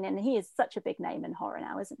with that, I mean, and he is such a big name in horror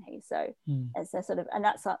now, isn't he? So as a sort of, and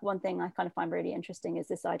that's one thing I kind of find really interesting is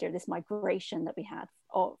this idea of this migration that we had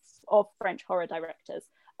of French horror directors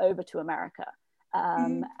over to America.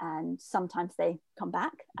 And sometimes they come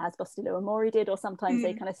back, as Bostillo and Mori did, or sometimes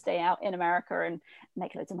they kind of stay out in America and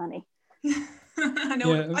make loads of money. I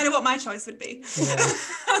know what my choice would be. Yeah.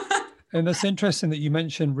 And that's interesting that you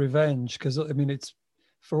mentioned Revenge, because I mean, it's,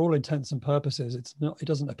 for all intents and purposes, it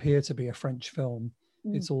doesn't appear to be a French film.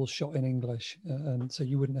 It's all shot in English, and so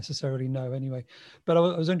you wouldn't necessarily know anyway. But I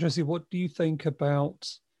was interested, what do you think about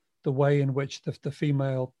the way in which the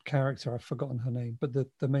female character, I've forgotten her name, but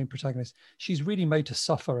the main protagonist, she's really made to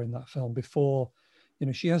suffer in that film before, you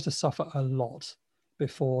know, she has to suffer a lot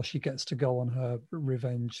before she gets to go on her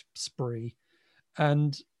revenge spree.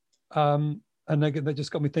 And again, that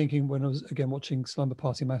just got me thinking when I was again watching Slumber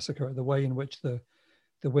Party Massacre, at the way in which the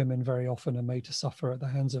women very often are made to suffer at the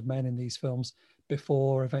hands of men in these films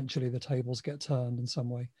before eventually the tables get turned in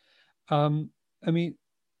some way. I mean,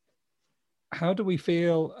 how do we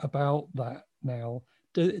feel about that now?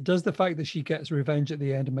 Does the fact that she gets revenge at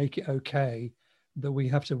the end make it okay that we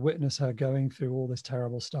have to witness her going through all this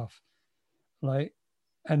terrible stuff? Like,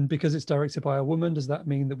 and because it's directed by a woman, does that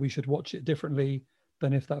mean that we should watch it differently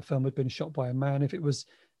than if that film had been shot by a man? If it was,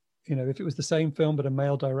 you know, if it was the same film but a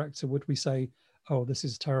male director, would we say, oh, this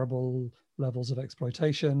is terrible levels of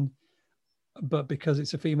exploitation? But because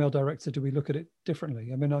it's a female director, do we look at it differently?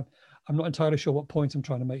 I mean, I'm not entirely sure what point I'm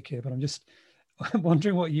trying to make here, but I'm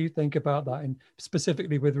wondering what you think about that, and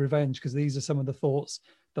specifically with Revenge, because these are some of the thoughts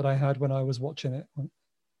that I had when I was watching it.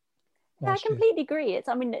 I completely agree. It's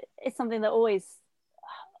something that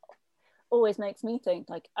always makes me think,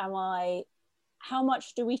 like, how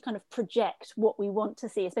much do we kind of project what we want to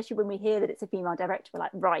see, especially when we hear that it's a female director? We're like,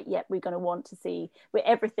 right, yep, we're going to want to see with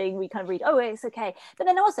everything. We kind of read, oh, it's okay. But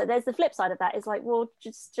then also there's the flip side of that, is like, well,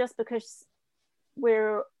 just because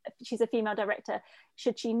she's a female director,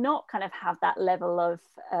 should she not kind of have that level of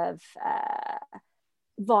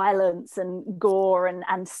violence and gore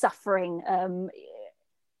and suffering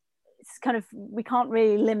it's kind of, we can't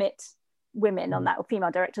really limit women on that, or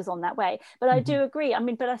female directors on that way. But I do agree. I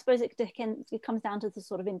mean, but I suppose it comes down to the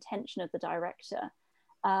sort of intention of the director,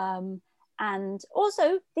 and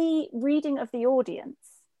also the reading of the audience.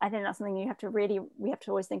 I think that's something we have to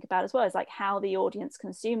always think about as well, is like how the audience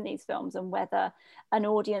consume these films, and whether an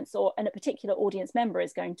audience or a particular audience member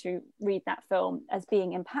is going to read that film as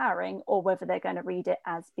being empowering, or whether they're going to read it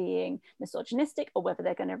as being misogynistic, or whether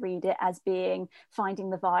they're going to read it as being finding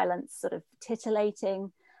the violence sort of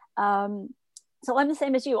titillating. So I'm the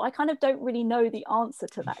same as you. I kind of don't really know the answer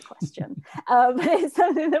to that question. It's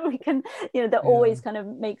something that we can, that always kind of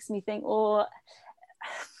makes me think, or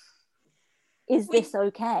is this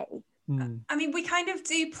okay? I mean, we kind of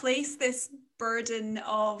do place this burden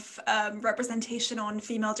of representation on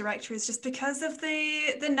female directors just because of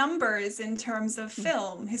the numbers in terms of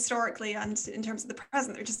film historically, and in terms of the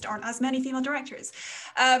present, there just aren't as many female directors.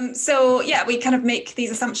 So yeah, we kind of make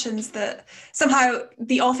these assumptions that somehow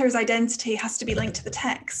the author's identity has to be linked to the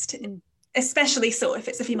text, especially so if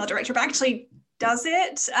it's a female director, but actually does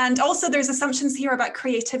it? And also there's assumptions here about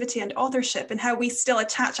creativity and authorship, and how we still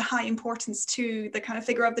attach a high importance to the kind of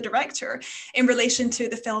figure of the director in relation to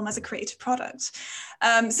the film as a creative product.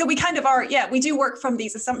 So we kind of are, we do work from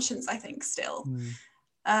these assumptions, I think, still.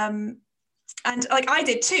 And like I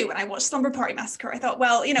did too when I watched Slumber Party Massacre. I thought,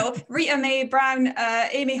 well, Rita Mae Brown,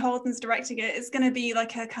 Amy Holden's directing it, is going to be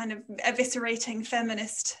like a kind of eviscerating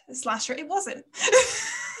feminist slasher. It wasn't.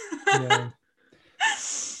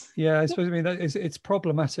 Yeah, I suppose, I mean, it's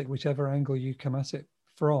problematic whichever angle you come at it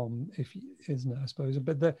from, isn't it, I suppose.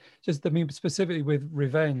 But specifically with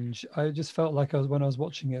revenge, I just felt like when I was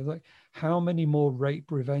watching it, like, how many more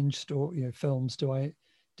rape revenge films do I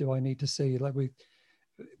need to see? Like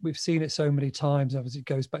we've seen it so many times. Obviously, it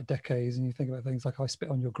goes back decades, and you think about things like I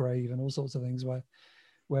Spit on Your Grave and all sorts of things where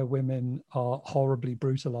women are horribly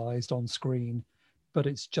brutalized on screen, but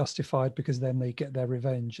it's justified because then they get their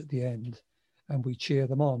revenge at the end, and we cheer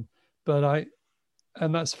them on.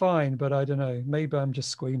 And that's fine, but I don't know, maybe I'm just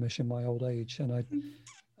squeamish in my old age, and I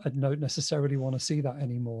don't necessarily want to see that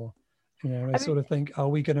anymore. I sort of think, are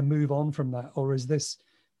we going to move on from that, or is this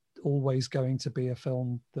always going to be a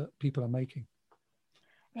film that people are making?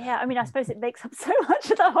 Yeah, I mean, I suppose it makes up so much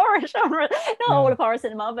of the horror genre. Not all of horror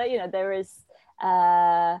cinema, but there is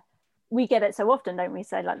we get it so often, don't we?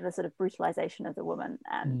 So like the sort of brutalization of the woman,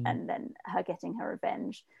 and then her getting her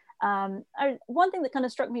revenge. One thing that kind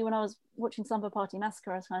of struck me when I was watching Slumber Party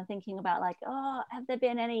Massacre, I was kind of thinking about like, have there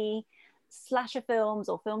been any slasher films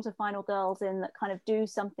or films with final girls in that kind of do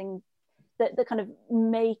something that kind of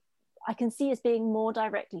I can see as being more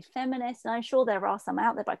directly feminist? And I'm sure there are some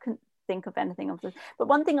out there, but I couldn't think of anything of this. But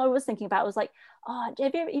one thing I was thinking about was like, have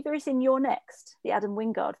you ever seen You're Next, the Adam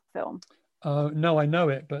Wingard film? No, I know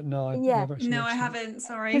it, but no, I haven't.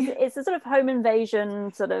 Sorry. It's a sort of home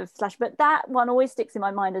invasion sort of slash, but that one always sticks in my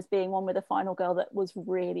mind as being one with a final girl that was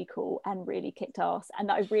really cool and really kicked ass, and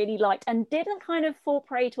that I really liked, and didn't kind of fall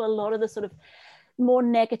prey to a lot of the sort of more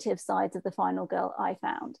negative sides of the final girl I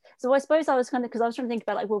found. So I suppose I was kind of, because I was trying to think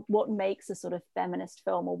about like, well, what makes a sort of feminist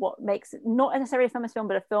film, or what makes it not necessarily a feminist film,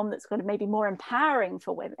 but a film that's kind of maybe more empowering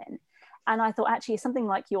for women. And I thought actually something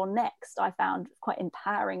like You're Next, I found quite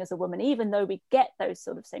empowering as a woman, even though we get those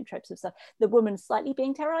sort of same tropes of stuff, the woman slightly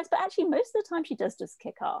being terrorized, but actually most of the time she does just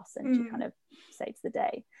kick ass, and she kind of saves the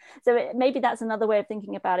day. So maybe that's another way of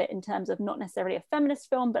thinking about it, in terms of not necessarily a feminist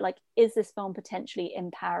film, but like, is this film potentially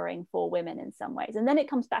empowering for women in some ways? And then it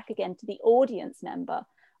comes back again to the audience member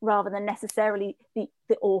rather than necessarily the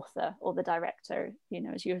author or the director,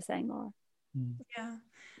 as you were saying, Laura.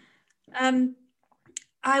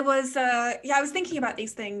 I was thinking about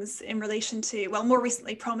these things in relation to, well, more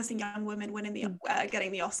recently, Promising Young Woman winning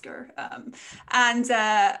getting the Oscar, I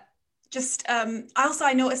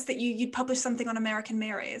noticed that you'd published something on American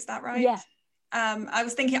Mary. Is that right? Yeah. I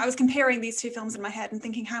was comparing these two films in my head and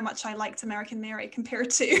thinking how much I liked American Mary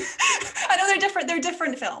compared to, I know they're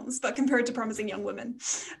different films, but compared to Promising Young Woman.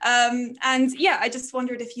 I just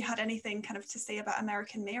wondered if you had anything kind of to say about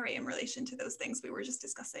American Mary in relation to those things we were just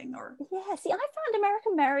discussing, or. Yeah, see, I found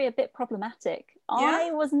American Mary a bit problematic. Yeah?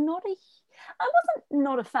 I wasn't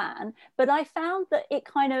not a fan, but I found that it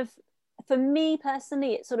kind of, for me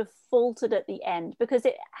personally, it sort of faltered at the end, because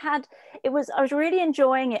I was really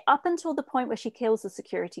enjoying it up until the point where she kills the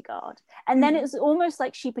security guard. And then it was almost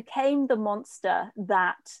like she became the monster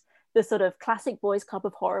that the sort of classic boys club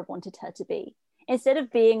of horror wanted her to be. Instead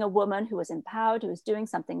of being a woman who was empowered, who was doing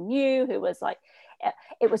something new, who was like,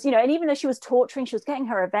 it was, and even though she was torturing, she was getting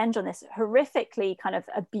her revenge on this horrifically kind of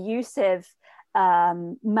abusive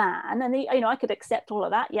man, and I could accept all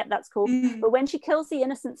of that. Yep, that's cool. But when she kills the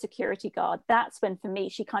innocent security guard, that's when for me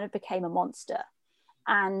she kind of became a monster,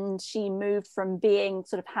 and she moved from being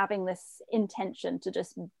sort of having this intention to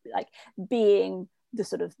just like being the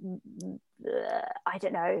sort of I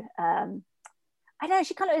don't know,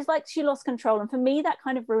 she kind of is like she lost control, and for me that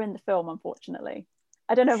kind of ruined the film, unfortunately.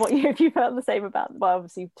 I don't know if you felt the same about. Well,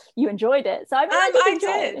 obviously you enjoyed it, so I did.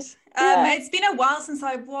 it. Yeah. It's been a while since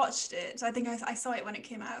I watched it. I think I saw it when it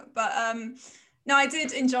came out, but no, I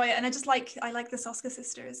did enjoy it, and I like the Soska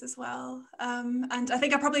sisters as well. And I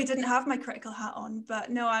think I probably didn't have my critical hat on,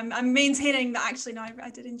 but no, I'm maintaining that actually. No, I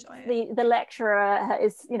did enjoy it. The lecturer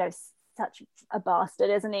is such a bastard,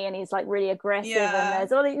 isn't he? And he's like really aggressive, and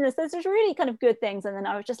there's all there's really kind of good things. And then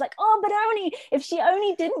I was just like, oh, but if she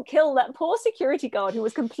only didn't kill that poor security guard who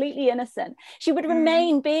was completely innocent, she would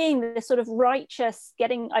remain being this sort of righteous,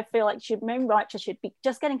 I feel like she'd remain righteous, she'd be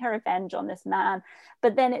just getting her revenge on this man.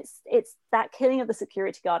 But then it's that killing of the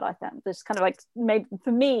security guard, I think, that's kind of like made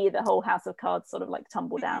for me the whole House of Cards sort of like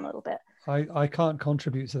tumble down a little bit. I can't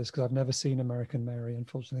contribute to this because I've never seen American Mary,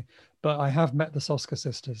 unfortunately, but I have met the Soska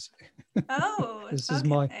sisters. Oh, this is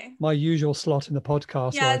my usual slot in the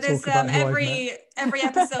podcast. Yeah, where I there's talk about every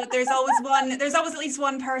episode. There's always at least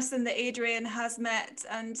one person that Adrian has met,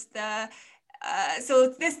 and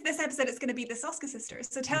so this episode is going to be the Soska sisters.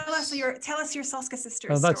 So tell us your Soska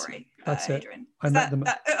sisters story. That's it. Adrian. I met them.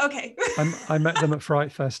 Okay. I met them at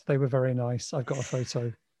Fright Fest. They were very nice. I've got a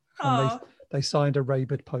photo. And they signed a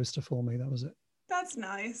Rabid poster for me. That was it. That's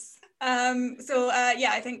nice.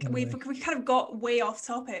 I think we kind of got way off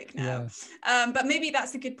topic now. Yeah. But maybe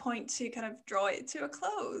that's a good point to kind of draw it to a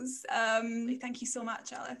close. Thank you so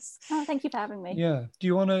much, Alice. Oh, thank you for having me. Yeah. Do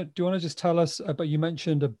you want to just tell us about, you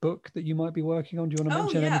mentioned a book that you might be working on. Do you want to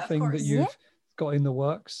mention anything that you've got in the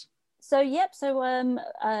works? So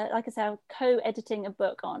like I said, I'm co-editing a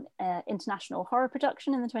book on international horror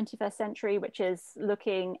production in the 21st century, which is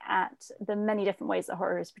looking at the many different ways that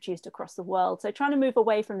horror is produced across the world. So trying to move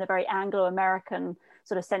away from the very Anglo-American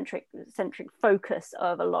sort of centric focus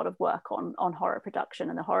of a lot of work on horror production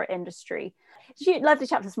and the horror industry. Lovely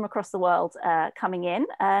chapters from across the world coming in.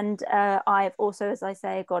 And I've also, as I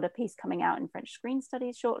say, got a piece coming out in French Screen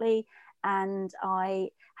Studies shortly. And I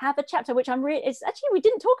have a chapter which it's actually we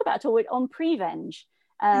didn't talk about at all on Prevenge,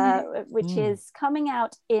 which is coming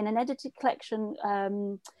out in an edited collection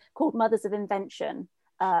called Mothers of Invention,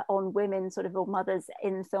 on women sort of, or mothers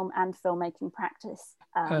in film and filmmaking practice.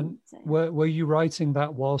 Were you writing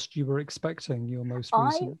that whilst you were expecting your most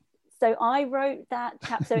recent? So I wrote that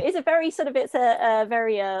chapter. So it's a very sort of, it's a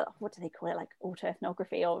very, what do they call it? Like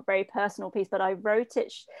autoethnography, or a very personal piece, but I wrote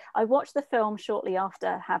it. I watched the film shortly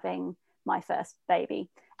after having my first baby,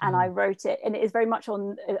 and I wrote it, and it is very much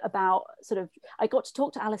about sort of, I got to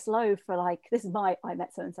talk to Alice Lowe for like, I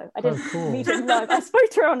met so-and-so. I didn't meet her live. I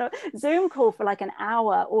spoke to her on a Zoom call for like an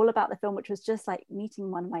hour, all about the film, which was just like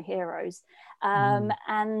meeting one of my heroes.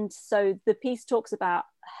 And so the piece talks about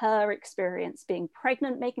her experience being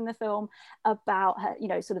pregnant making the film, about her,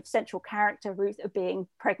 sort of central character Ruth being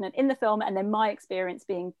pregnant in the film, and then my experience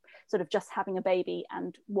being sort of just having a baby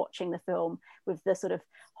and watching the film with the sort of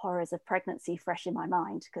horrors of pregnancy fresh in my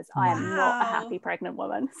mind, because I am not a happy pregnant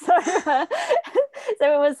woman. So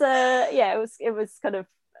it was kind of,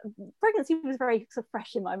 pregnancy was very sort of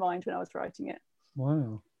fresh in my mind when I was writing it.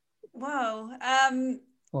 Wow. Well,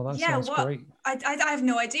 that sounds great. I have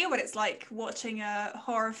no idea what it's like watching a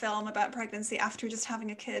horror film about pregnancy after just having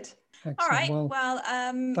a kid. Excellent. All right. Well,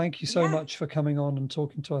 thank you so much for coming on and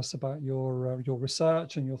talking to us about your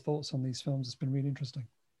research and your thoughts on these films. It's been really interesting.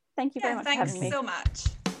 Thank you very much for having me. Thanks so much.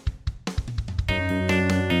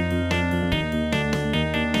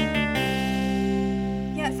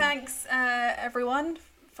 Yeah, thanks everyone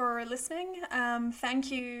for listening.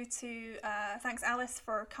 Thanks Alice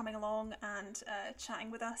for coming along and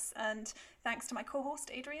chatting with us, and thanks to my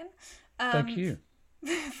co-host Adrian. Thank you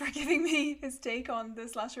for giving me his take on the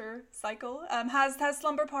slasher cycle. Has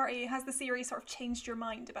Slumber Party, has the series sort of changed your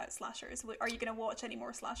mind about slashers? Are you going to watch any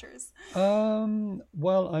more slashers?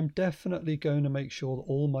 Well, I'm definitely going to make sure that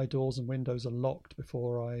all my doors and windows are locked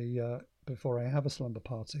before I have a slumber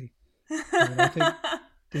party. I think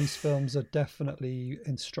these films are definitely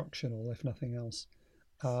instructional, if nothing else.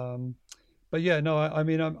 But yeah, no, I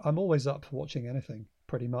mean, I'm always up for watching anything,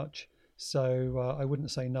 pretty much. So I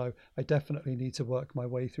wouldn't say no. I definitely need to work my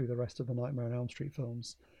way through the rest of the Nightmare on Elm Street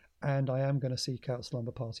films. And I am going to seek out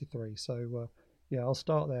Slumber Party 3. So I'll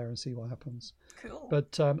start there and see what happens. Cool.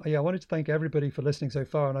 But I wanted to thank everybody for listening so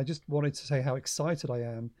far. And I just wanted to say how excited I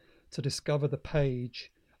am to discover the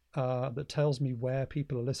page that tells me where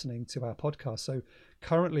people are listening to our podcast. So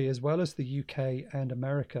currently, as well as the UK and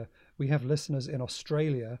America, we have listeners in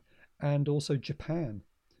Australia and also Japan.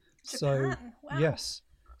 So wow. yes.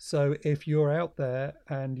 So if you're out there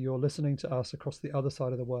and you're listening to us across the other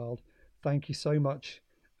side of the world, thank you so much.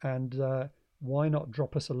 And why not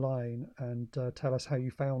drop us a line and tell us how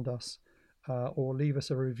you found us, or leave us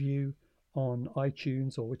a review on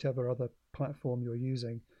iTunes or whichever other platform you're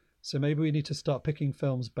using. So maybe we need to start picking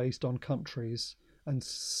films based on countries and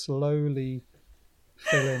slowly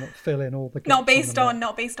fill in all the gaps. Not based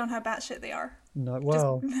on how batshit they are. No,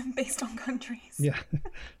 well, just based on countries. Yeah,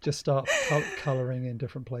 just start colouring in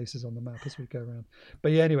different places on the map as we go around.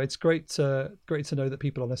 But yeah, anyway, it's great to know that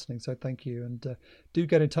people are listening. So thank you, and do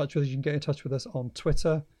get in touch with us. You can get in touch with us on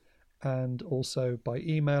Twitter, and also by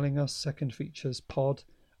emailing us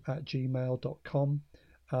secondfeaturespod@gmail.com.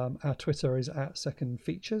 Our Twitter is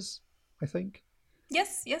 @secondfeatures, I think.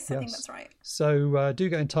 Yes, I think that's right. So do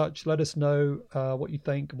get in touch. Let us know what you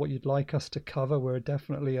think, what you'd like us to cover. We're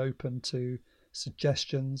definitely open to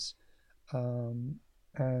suggestions.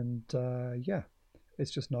 Yeah,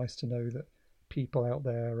 it's just nice to know that people out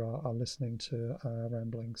there are listening to our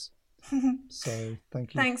ramblings. So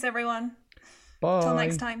thank you. Thanks, everyone. Bye. Till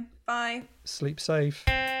next time. Bye. Sleep safe.